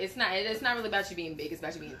 right? It's not really about you being big. It's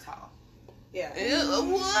about you being tall. Yeah.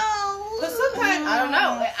 Whoa. But sometimes I don't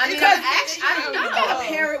know. I mean, because I don't you know. gotta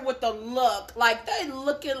pair it with the look. Like they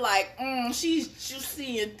looking like, she's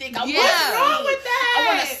juicy and thick. Yeah. What's wrong with that? I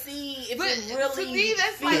want to see if But it really. to me,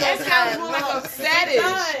 that feels sounds more like a fetish.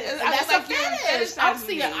 That's a fetish. I'm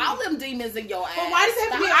seeing all them demons in your ass. But why does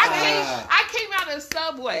it have to be a I came out of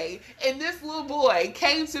Subway, and this little boy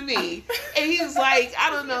came to me, and he was like, I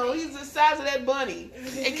don't know, he's the size of that bunny.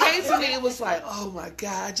 It came to me, it was like, oh my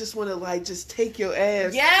God, I just want to just take your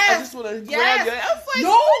ass. Yes. I just want to grab your ass. I was like,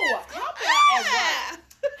 no.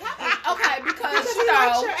 Okay, because you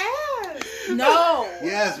know. Your ass. No.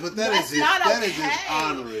 yes, but that is just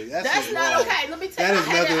honorary. That's not wrong. okay. Let me tell you.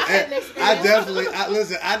 I definitely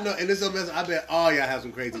listen. I know, and this is a mess. I bet all y'all have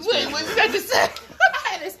some crazy experiences. What did I just say?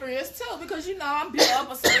 I had experience too, because I'm built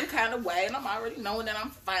up a certain kind of way, and I'm already knowing that I'm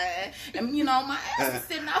fine, and my ass is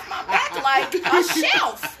sitting off my back like a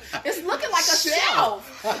shelf. It's looking like a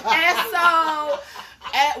shelf. And so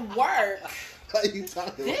at work,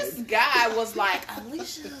 this guy was like,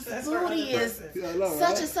 Alicia's booty is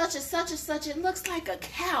such and such and such and such. It looks like a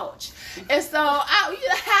couch. And so,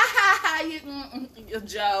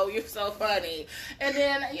 Joe, you're so funny. And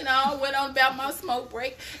then, I went on about my smoke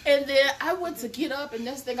break. And then I went to get up, and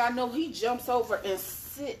next thing I know, he jumps over and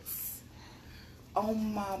sits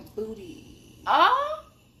on my booty.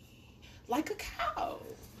 Like a couch.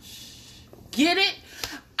 Get it?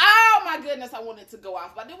 Oh my goodness, I wanted to go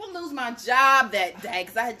off, but I didn't lose my job that day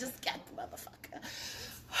because I had just got the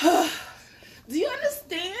motherfucker. Do you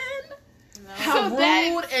understand how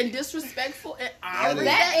rude and disrespectful and honorary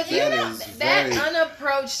that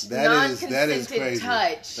unapproached, non-consented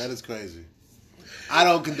touch? That is crazy. I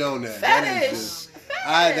don't condone that. Fetish.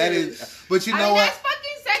 That is. But you know what? That's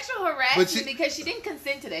fucking sexual harassment because she didn't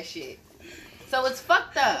consent to that shit. So it's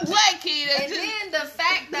fucked up. What, Keita? And then the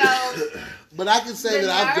fact though. But I can say that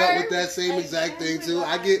I've dealt with that same exact thing too.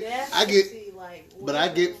 I get. Like But I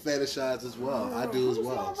get fetishized as well. I do as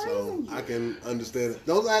well. So I can understand it.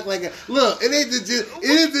 Don't act like it. Look, it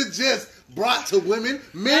isn't just brought to women.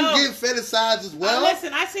 Men get fetishized as well.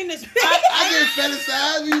 Listen, I seen this. I get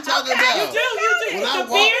fetishized. What are you talking about? You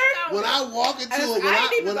do. When I walk into a I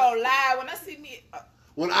ain't even gonna lie. When I see me.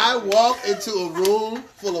 When I walk into a room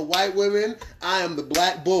full of white women, I am the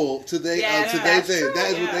black bull today's thing. That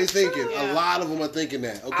is what they thinking. A lot of them are thinking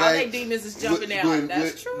that. Okay, all they demons is jumping out.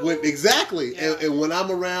 That's true. Exactly. Yeah. And when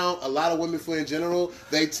I'm around a lot of women in general,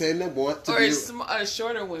 they tend to want to be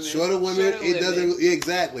shorter women. Shorter women. Doesn't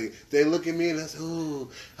exactly. They look at me and they say, "Ooh,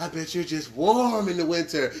 I bet you're just warm in the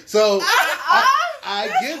winter." So I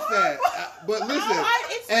get that. But listen,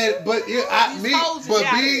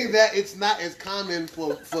 being that it's not as common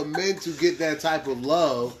for men to get that type of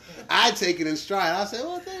love, I take it in stride. I say,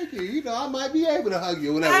 "Well, thank you. You know, I might be able to hug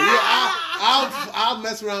you, or whatever." I'll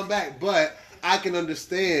mess around back, but I can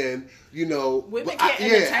understand. You know, women can't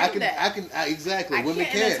entertain that. I can exactly. Women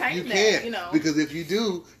can't. You can't. You know, because if you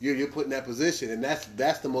do, you're put in that position, and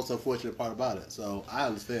that's the most unfortunate part about it. So I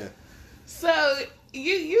understand. So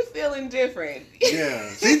you feeling different? Yeah,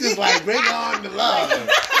 she's just like, bring on the love,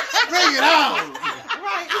 bring it on.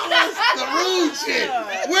 Right, the rude shit.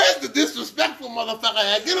 Where's the disrespectful motherfucker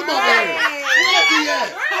at? Get him over here. Where's he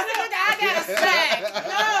at? I got a sack.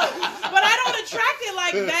 No, but I don't attract it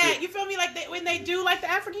like that. You feel me? Like when they do like the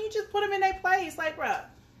African, you just put them in their place. Like, bruh,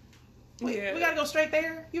 we gotta go straight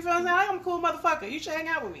there. You feel what I'm saying? I'm a cool motherfucker. You should hang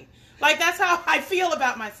out with me. Like, that's how I feel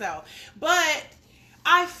about myself. But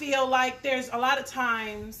I feel like there's a lot of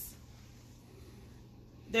times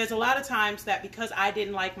that because I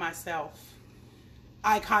didn't like myself,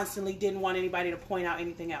 I constantly didn't want anybody to point out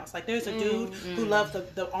anything else. Like, there's a dude who loved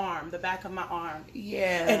the back of my arm.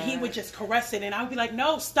 Yeah. And he would just caress it, and I would be like,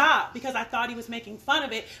 no, stop, because I thought he was making fun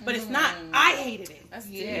of it, but it's not. I hated it. That's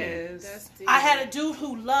deep. I had a dude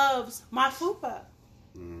who loves my fupa.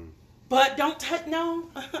 But don't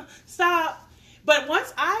stop. But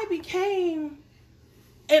once I became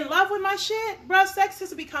in love with my shit, bro, sex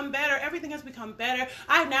has become better. Everything has become better.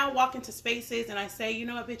 I now walk into spaces and I say, you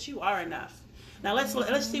know what, bitch, you are enough. Now let's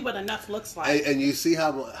see what enough looks like. And you see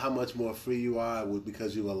how much more free you are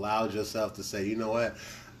because you allowed yourself to say, you know what,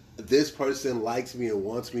 this person likes me and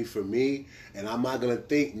wants me for me, and I'm not going to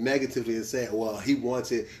think negatively and say, well, he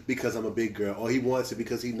wants it because I'm a big girl, or he wants it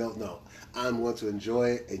because he knows. No, I'm going to enjoy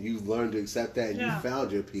it, and you've learned to accept that, and you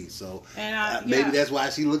found your peace. So maybe that's why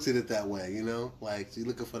she looks at it that way, you know? Like, she's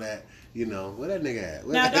looking for that, you know, where that nigga at?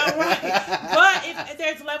 Now, don't right. But if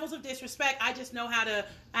there's levels of disrespect, I just know how to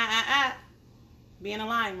be in a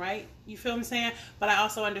line, right? You feel what I'm saying? But I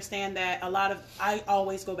also understand that I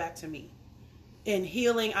always go back to me. In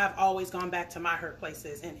healing, I've always gone back to my hurt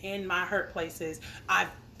places. And in my hurt places, I've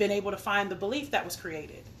been able to find the belief that was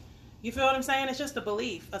created. You feel what I'm saying? It's just a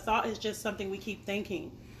belief. A thought is just something we keep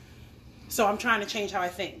thinking. So I'm trying to change how I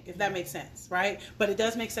think, if that makes sense, right? But it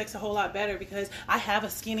does make sex a whole lot better because I have a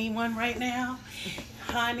skinny one right now.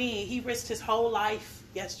 Honey, he risked his whole life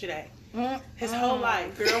yesterday. His whole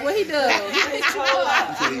life. Girl, what he do? He risked his whole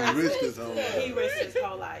life. He risked his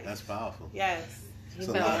whole life. That's powerful. Yes. You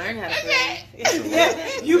better learn how to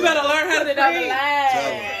breathe. You better learn how to put it on the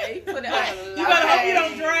line. Put it on the line. You better hope you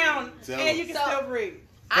don't drown. And you can still breathe.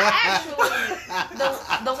 I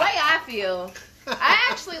actually, the way I feel, I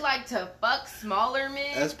actually like to fuck smaller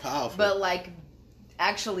men. That's powerful. But like,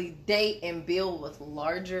 actually date and build with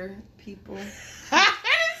larger people.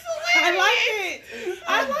 I like it because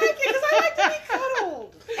I like to be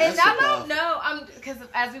cuddled. And I don't know, because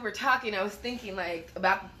as we were talking, I was thinking like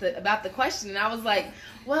about the question, and I was like,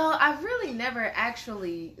 well, I've really never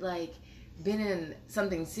actually like been in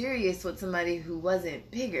something serious with somebody who wasn't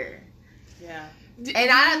bigger. Yeah.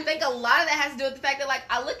 And I think a lot of that has to do with the fact that like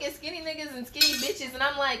I look at skinny niggas and skinny bitches, and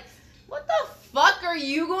I'm like, what the fuck are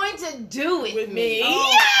you going to do with me?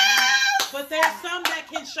 Oh, yes! But there's some that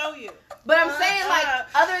can show you. But I'm saying, like,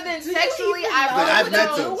 other than sexually, I've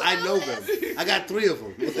met them. I know them. I got 3 of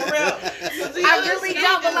them. For real. I really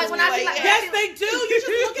don't, but like when I be like, yes, they do. You just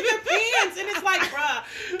look at their pants, and it's like, bruh.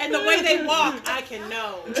 And the way they walk, I can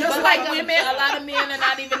know. Just like women, a lot of men are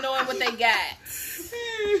not even knowing what they got.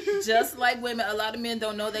 Just like women, a lot of men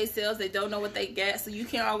don't know themselves. They don't know what they got, so you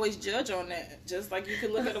can't always judge on that. Just like you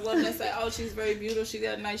can look at a woman and say, oh, she's very beautiful, she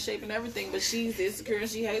got a nice shape and everything, but she's insecure and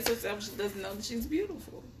she hates herself. She doesn't know that she's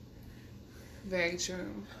beautiful. Very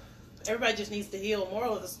true. Everybody just needs to heal.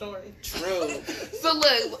 Moral of the story. True. So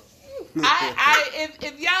look,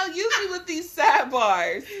 if y'all usually with these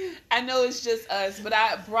sidebars, I know it's just us, but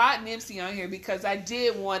I brought Nipsey on here because I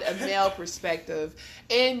did want a male perspective.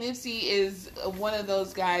 And Nipsey is one of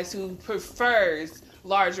those guys who prefers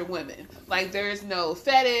larger women. Like there's no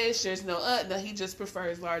fetish, there's no he just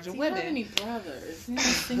prefers larger women. How many brothers?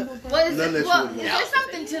 Single brother? What is None it? that Well, you would is want. there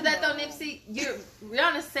something to that though, Nipsey?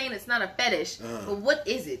 Rihanna's saying it's not a fetish, but what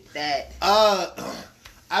is it that?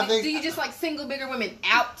 I think. Do you just like single bigger women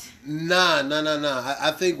out? Nah.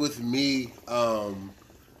 I think with me,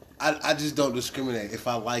 I just don't discriminate if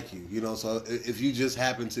I like you, you know. So if you just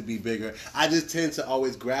happen to be bigger, I just tend to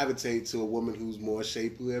always gravitate to a woman who's more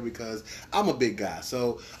shapelier because I'm a big guy.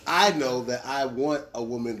 So I know that I want a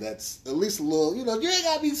woman that's at least a little, you know, you ain't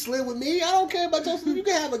gotta be slim with me. I don't care about your slim. You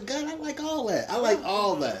can have a gun. I like all that.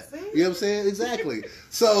 You know what I'm saying? Exactly.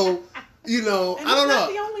 So, you know, And I don't he's know.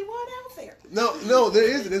 not the only one out there. No, there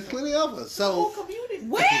isn't. There's plenty of us. The whole So. community.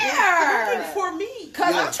 Where? Looking for me.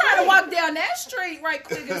 Cause Yeah. I'm trying to walk down that street right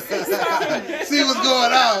quick and see something. See what's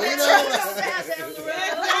going on, you know?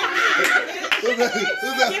 Give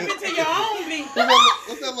it to your own people.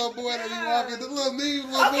 What's that little boy that you walking? The little mean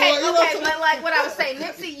little boy. Okay, You know okay, but like what I was saying,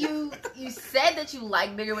 Nipsey, you said that you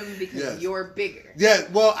like bigger women because Yes. you're bigger. Yeah,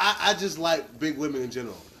 well, I just like big women in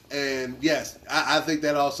general. And yes, I think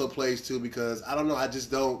that also plays too because I don't know, I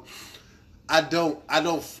just don't.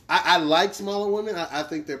 I like smaller women. I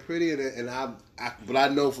think they're pretty, but I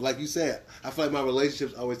know, like you said, I feel like my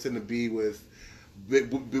relationships always tend to be with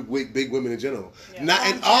big women in general. Yeah.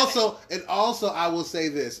 And also, I will say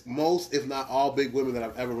this: most, if not all, big women that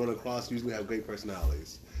I've ever run across usually have great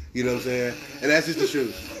personalities. You know what I'm saying? And that's just the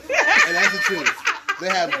truth. They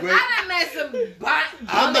have great. I done met some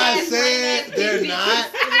I'm not saying they're not.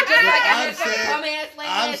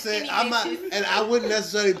 I'm saying I'm not, and I wouldn't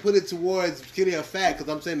necessarily put it towards skinny or fat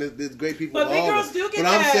because I'm saying that there's great people. But big all girls of do us. get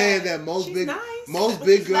But I'm that. saying that most She's big nice.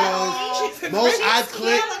 girls, She's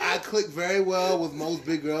I click very well with most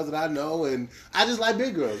big girls that I know, and I just like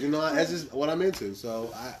big girls. You know, that's just what I'm into.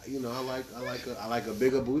 So I like a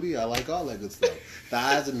bigger booty. I like all that good stuff,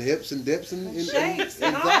 thighs and hips and dips and Shapes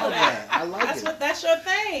and and all all of that. I like That's it. That's your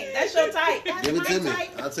thing. That's your type. That's Give it my to me. type.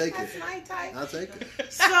 I'll take That's it. my type. I'll take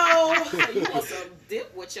it. So You want some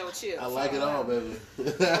dip with your chips? I like it all, baby.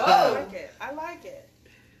 I like it. I like it.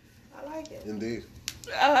 I like it. Indeed.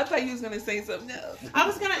 Oh, I thought you was gonna say something else. I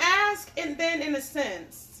was gonna ask, and then in a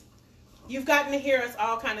sense, you've gotten to hear us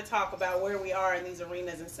all kind of talk about where we are in these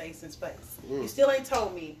arenas and space and space. You still ain't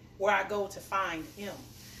told me where I go to find him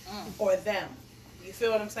or them. You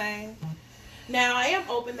feel what I'm saying? Now, I am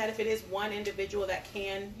open that if it is one individual that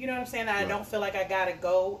can, you know what I'm saying, that I don't feel like I gotta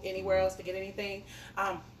go anywhere else to get anything.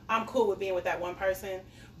 I'm cool with being with that one person,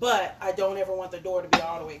 but I don't ever want the door to be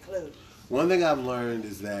all the way closed. One thing I've learned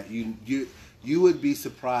is that you would be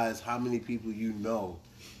surprised how many people you know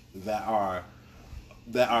that are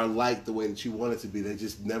like the way that you want it to be. They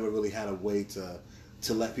just never really had a way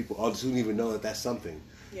to let people, or just didn't even know that that's something.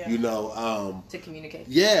 Yeah. You know, to communicate.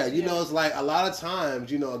 yeah, you know, it's like a lot of times,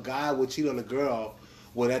 you know, a guy would cheat on a girl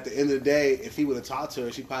when at the end of the day, if he would have talked to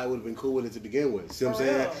her, she probably would have been cool with it to begin with. See what I'm For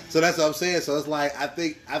saying? real. So that's what I'm saying. So it's like I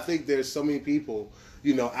think there's so many people,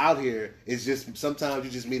 you know, out here. It's just sometimes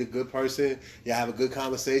you just meet a good person, you have a good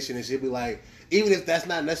conversation, and she'll be like, even if that's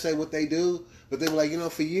not necessarily what they do, but they be like, you know,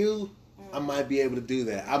 for you, I might be able to do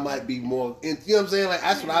that. I might be more, you know what I'm saying? Like,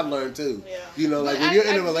 that's what I've learned too. Yeah. You know, like But when you're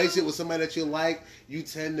in I a relationship do- with somebody that you like, you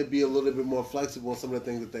tend to be a little bit more flexible on some of the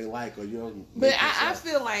things that they like, or you know. But I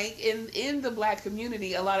feel like in the black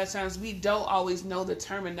community, a lot of times we don't always know the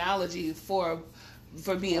terminology for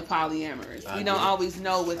being polyamorous. We don't always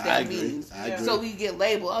know what that means. I agree. So we get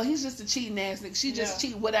labeled, oh, he's just a cheating ass nigga. She just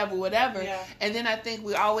cheat, whatever. Yeah. And then I think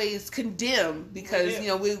we always condemn because, you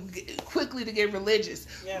know, we quickly to get religious.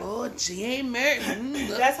 Yeah. Oh, she ain't married.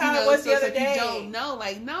 That's how it was the other day. You don't know.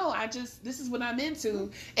 Like, no, this is what I'm into.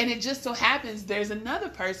 And it just so happens there's another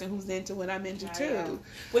person who's into what I'm into too.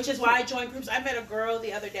 Which is why I joined groups. I met a girl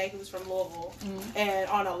the other day who's from Louisville, and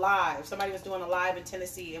on a live, somebody was doing a live in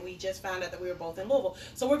Tennessee, and we just found out that we were both in Louisville.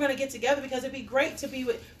 So we're going to get together because it'd be great to be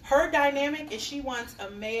with her. Dynamic is she wants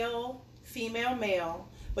a male, female, male,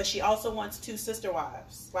 but she also wants two sister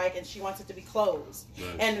wives, like, and she wants it to be closed. Right.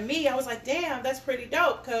 And to me, I was like, damn, that's pretty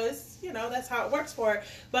dope because, you know, that's how it works for her.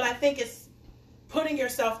 But I think it's putting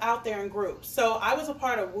yourself out there in groups. So I was a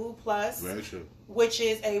part of Woo Plus, Very true. which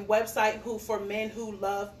is a website for men who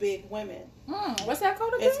love big women. What's that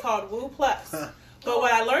called again? It's called Woo Plus. But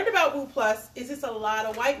what I learned about Woo Plus is it's a lot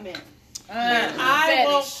of white men. And I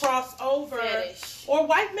won't cross over. Fetish. Or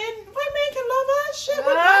white men can love us. Shit,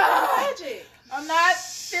 with magic. I'm not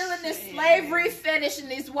feeling this slavery fetish in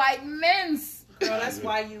these white men's. Girl, that's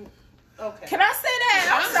why you. Okay. Can I say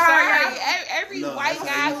that? I'm sorry. Every No, white that's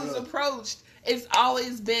guy how you who's feel. approached, it's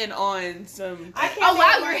always been on some. I can't Oh,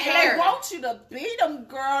 wow, say your white hair. men. They want you to beat them,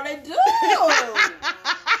 girl. They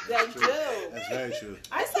do. They do. That's very true.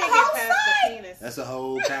 I can't get past the penis. That's a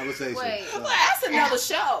whole conversation. Wait. So, Well, that's another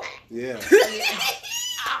show. yeah.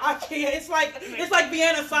 I can't. It's like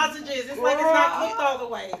Vienna sausages. It's like it's not cooked all the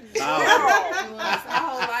way. Oh. That's our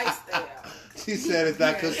whole lifestyle. She said it's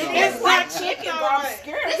not cooked all It's right. like Chicken, chicken, bro. I'm right?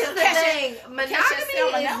 scared. This is the thing. Monogamy is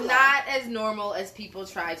salmonella. not as normal as people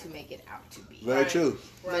try to make it out to be. Very true.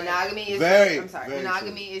 Monogamy is Very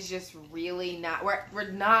monogamy is just really not.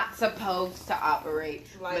 We're not supposed to operate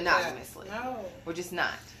Like monogamously. that. No. We're just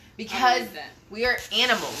not, because that. we are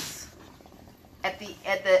animals. At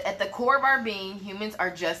the core of our being, humans are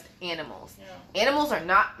just animals. Yeah. Animals are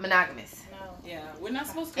not monogamous. No. Yeah, we're not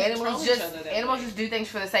supposed to control Animals each other that animals way. just do things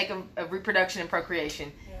for the sake of reproduction and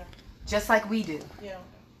procreation, Yeah. just like we do. Yeah.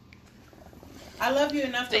 I love you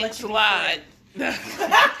enough to Thanks let a you lot. be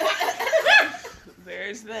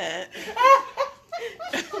There's that.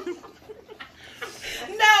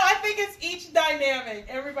 No, I think it's each dynamic.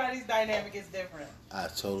 Everybody's dynamic is different. I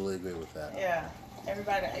totally agree with that. Yeah.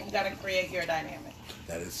 Everybody, you got to create your dynamic.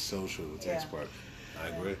 That is so true. It takes Yeah. part. I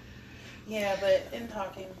agree. Yeah, but in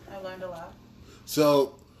talking, I learned a lot.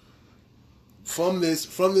 So from this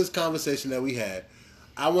conversation that we had,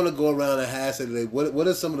 I want to go around and ask today, what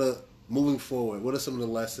are some of the, moving forward, what are some of the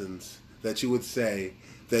lessons that you would say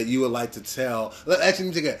that you would like to tell? Actually, let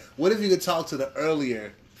me take it. What if you could talk to the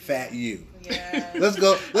earlier fat you? Yeah. Let's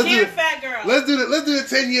go. Dear fat girl. Let's do the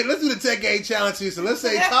 10-year. Let's do the 10-game challenge here. So let's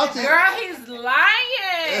say talk to Girl, he's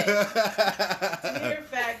lying. Dear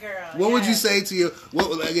fat girl. What would you say to your?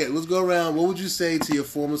 Again, let's go around. What would you say to your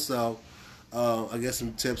former self? I guess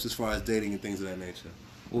some tips as far as dating and things of that nature.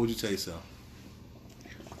 What would you tell yourself?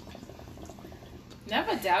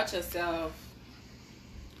 Never doubt yourself.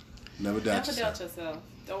 Never doubt Never yourself. doubt yourself.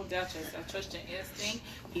 Don't doubt yourself. Trust your instinct.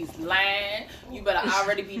 He's lying. You better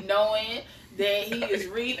already be knowing that he is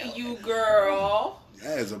reading you, girl. Yeah,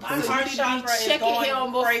 as a My person, heart Be chakra is checking going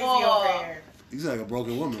him crazy before. over here. he's like a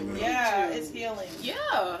broken woman. Man. Yeah, it's healing.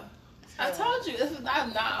 Yeah. I told you,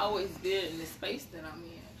 I've not always been in the space that I'm in.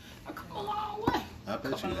 I come a long way. I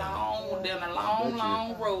bet Come you. a have. long, down a I bet long, you.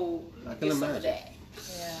 long road. I can Get some of imagine. that.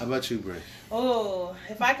 Yeah. How about you, Bray? Oh,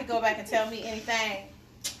 if I could go back and tell me anything,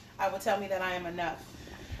 I would tell me that I am enough.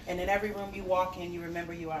 And in every room you walk in, you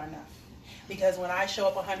remember you are enough. Because when I show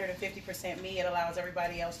up 150% me, it allows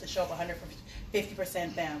everybody else to show up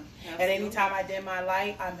 150% them. And anytime I dim my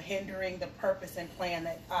light, I'm hindering the purpose and plan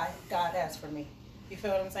that God has for me. You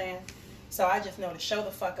feel what I'm saying? So I just know to show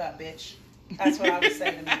the fuck up, bitch. That's what I would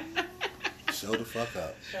say to me. Show the fuck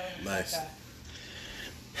up. Show the Nice. fuck up.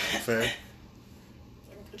 Fair.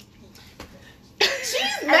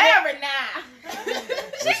 She's married now.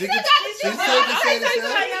 Well, she still can say the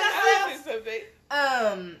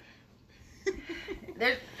same.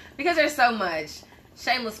 Because there's so much.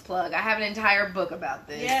 Shameless plug. I have an entire book about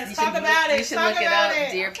this. Yes, You talk should about it. You should Talk look it about up.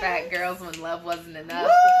 it. Dear Okay. Fat Girls When Love Wasn't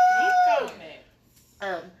Enough. Keep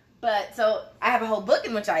going. But so I have a whole book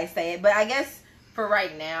in which I say it. But I guess for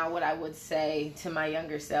right now, what I would say to my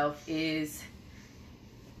younger self is,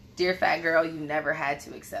 dear fat girl, you never had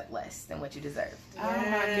to accept less than what you deserve. Oh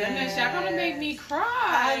my goodness, y'all gonna make me cry.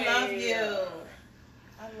 I love you.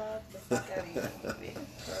 I love the fuck out of you.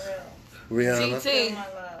 For real. Rihanna. GT. Feel my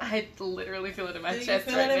love. I literally feel it in my Do you chest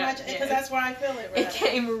feel right it in now. my chest? Because Yes. that's where I feel it right It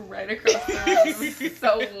came right across the room. It was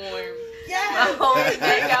so warm. My Yes. whole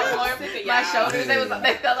neck got warm. My shoulders,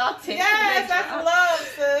 they felt all tense. Yes, that's love,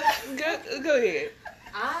 sis. Go ahead.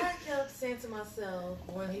 I kept saying to myself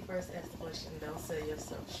when he first asked the question, don't sell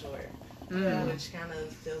yourself short. Yeah. Which kind of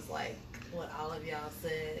feels like what all of y'all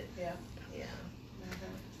said. Yeah. Yeah.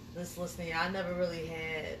 Just listening, I never really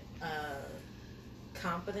had a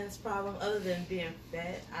confidence problem other than being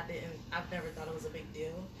fat. I've never thought it was a big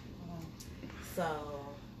deal. So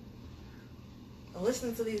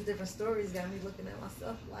listening to these different stories got me looking at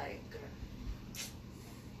myself like,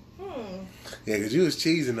 Yeah, because you was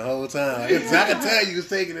cheesing the whole time. I can tell you was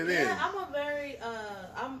taking it in. Yeah, I'm a very,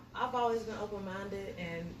 I've always been open-minded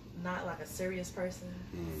and not like a serious person.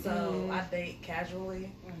 So I date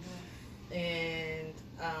casually. And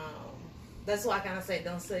that's why I kind of say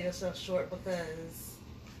don't sell yourself short, because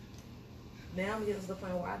now I'm getting to the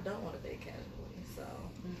point where I don't want to date casually. So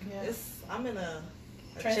I'm in a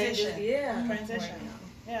Transition. Transition. Right now.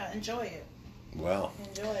 Yeah, enjoy it. Wow.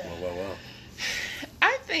 Enjoy it. Well.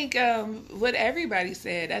 I think what everybody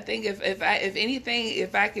said. I think if anything,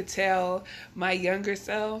 if I could tell my younger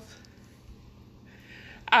self,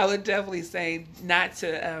 I would definitely say not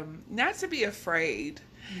to be afraid,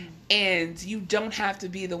 and you don't have to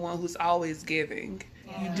be the one who's always giving.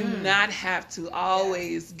 You do not have to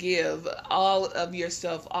always give all of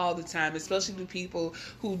yourself all the time, especially to people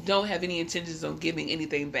who don't have any intentions of giving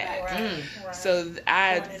anything back. Right. So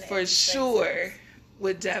I, for sure,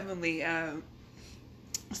 would definitely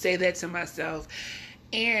say that to myself.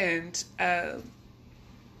 And I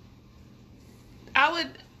would...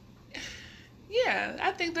 Yeah,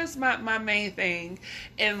 I think that's my main thing.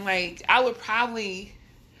 And like, I probably,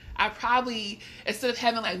 instead of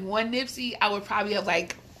having like one Nipsey, I would probably have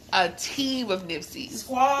like a team of Nipseys.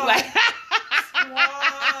 Squad. Like,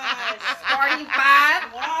 Squad. Starting 5.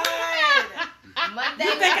 Squad. Monday.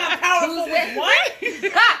 You think I'm powerful Tuesday. with one?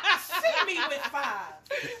 See me with 5.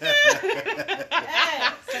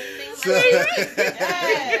 So,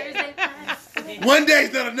 one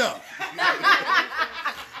day's not enough.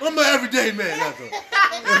 I'm an everyday man.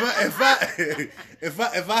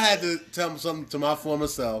 If I had to tell something to my former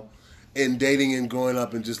self in dating and growing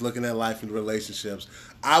up and just looking at life and relationships,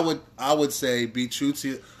 I would say be true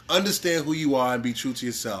to, understand who you are and be true to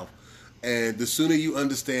yourself. And the sooner you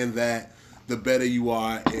understand that, the better you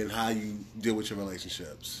are in how you deal with your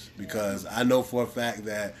relationships. Because I know for a fact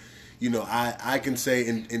that, you know, I can say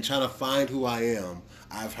in trying to find who I am,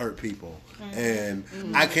 I've hurt people. And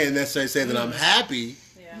I can't necessarily say that I'm happy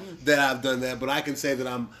that I've done that, but I can say that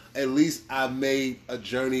I've made a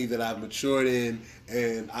journey that I've matured in,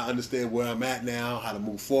 and I understand where I'm at now, how to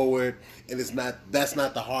move forward, and that's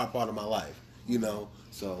not the hard part of my life, you know.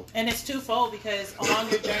 So, and it's twofold, because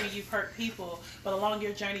along your journey you've hurt people, but along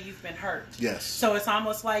your journey you've been hurt. Yes. So it's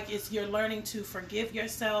almost like you're learning to forgive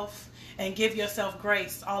yourself and give yourself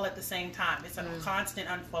grace all at the same time. It's a constant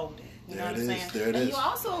unfolding. You know what I'm saying? There it is. And you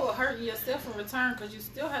also hurting yourself in return, because you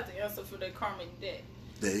still have to answer for that karmic debt.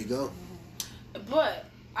 There you go. But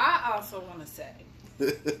I also want to say.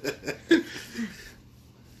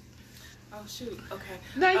 Oh shoot! Okay.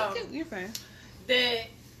 No, you're fine. That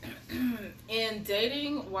in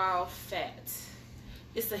dating while fat,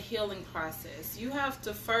 it's a healing process. You have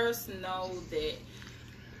to first know that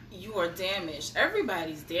you are damaged.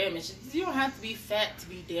 Everybody's damaged. You don't have to be fat to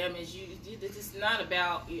be damaged. It's not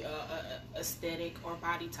about aesthetic or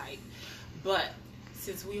body type. But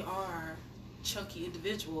since we are chunky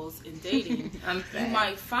individuals in dating, you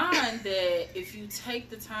might find that if you take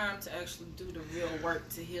the time to actually do the real work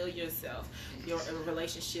to heal yourself, your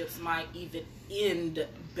relationships might even end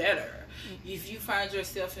better. If you find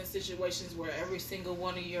yourself in situations where every single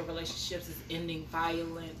one of your relationships is ending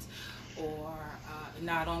violent or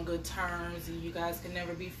not on good terms, and you guys can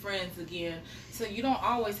never be friends again, so you don't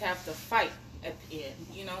always have to fight at the end.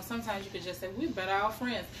 You know, sometimes you could just say, we're better off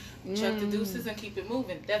friends. Chuck the deuces and keep it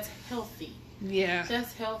moving. That's healthy. Yeah.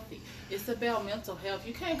 That's healthy. It's about mental health.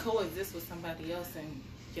 You can't coexist with somebody else and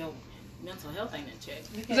your mental health ain't in check.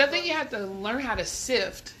 Because I think you have to learn how to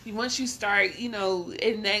sift. Once you start, you know,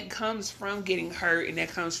 and that comes from getting hurt, and that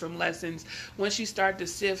comes from lessons. Once you start to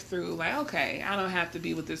sift through, like, okay, I don't have to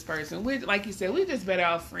be with this person. We're, like you said, we're just better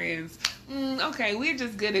off friends. Okay, we're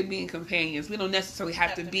just good at being companions. We don't necessarily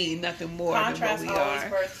have to be nothing more Contrast than what we always are.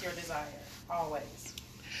 births your desire. Always.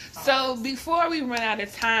 So before we run out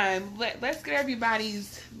of time, let's get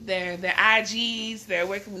everybody's their IGs,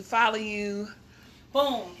 where can we follow you?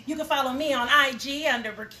 Boom. You can follow me on IG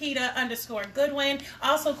under Rakita_Goodwin.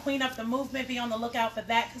 Also, Queen of the Movement. Be on the lookout for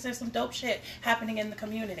that, because there's some dope shit happening in the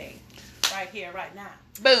community right here, right now.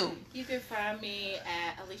 Boom. You can find me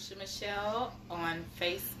at Alicia Michelle on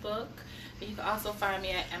Facebook. You can also find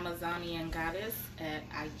me at Amazonian Goddess at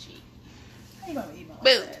IG. How you gonna email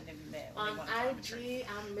Boom. On IG,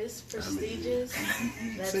 I'm Miss Prestigious.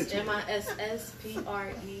 That's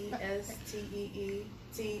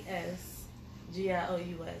MISSPRESTEETSGIOUS.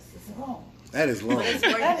 It's long. That is long. But it's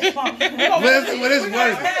worth That it. is fun. But it's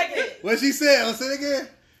worth it. What she said, I'll say it again.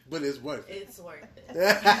 But it's worth it. It's worth it.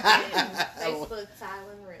 Facebook,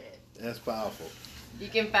 Tylen Red. That's powerful. You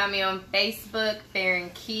can find me on Facebook, Farron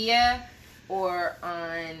Kia, or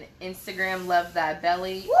on Instagram, Love Thy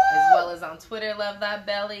Belly, as well as on Twitter, Love Thy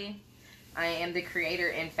Belly. I am the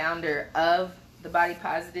creator and founder of the body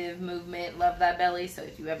positive movement, Love Thy Belly. So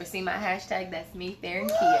if you ever see my hashtag, that's me, Farron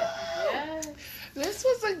Kia. Yeah. This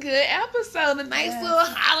was a good episode. A nice little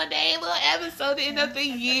holiday, little episode to end of the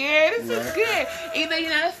year. This is good. Even though you're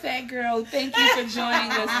not a fat girl, thank you for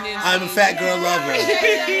joining us, Nancy. I'm a fat girl lover. I'm a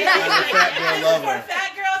fat girl lover.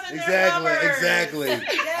 Fat girls and their lovers. Exactly.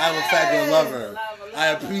 I'm a fat girl lover. I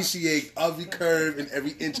appreciate every curve and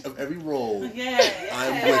every inch of every roll. Yeah.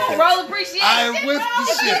 I'm with it. Roll appreciation. I am with the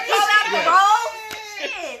shit. Call out the Yes. roll?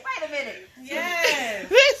 Shit. Wait a minute. Yes.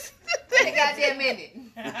 Wait a goddamn minute.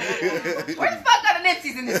 Where the fuck are the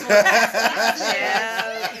Nipsies in this one?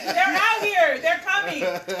 They're out here. They're coming.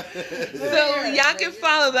 So y'all can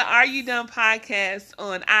follow the Are You Done podcast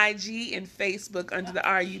on IG and Facebook under the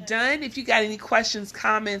Are You Done. If you got any questions,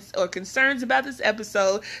 comments, or concerns about this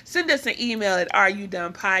episode, send us an email at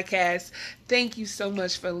areyoudonepodcast. Thank you so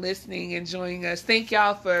much for listening and joining us. Thank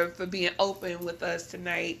y'all for being open with us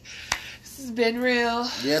tonight. This has been real.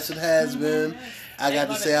 Yes, it has been. I got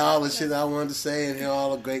to say all the shit I wanted to say and hear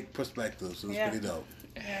all the great perspectives. It was pretty dope.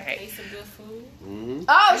 Yeah, ate some good food. Mm-hmm.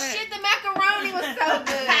 Oh shit, the macaroni was so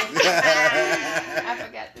good. I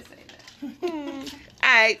forgot to say that.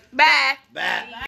 All right, bye. Bye.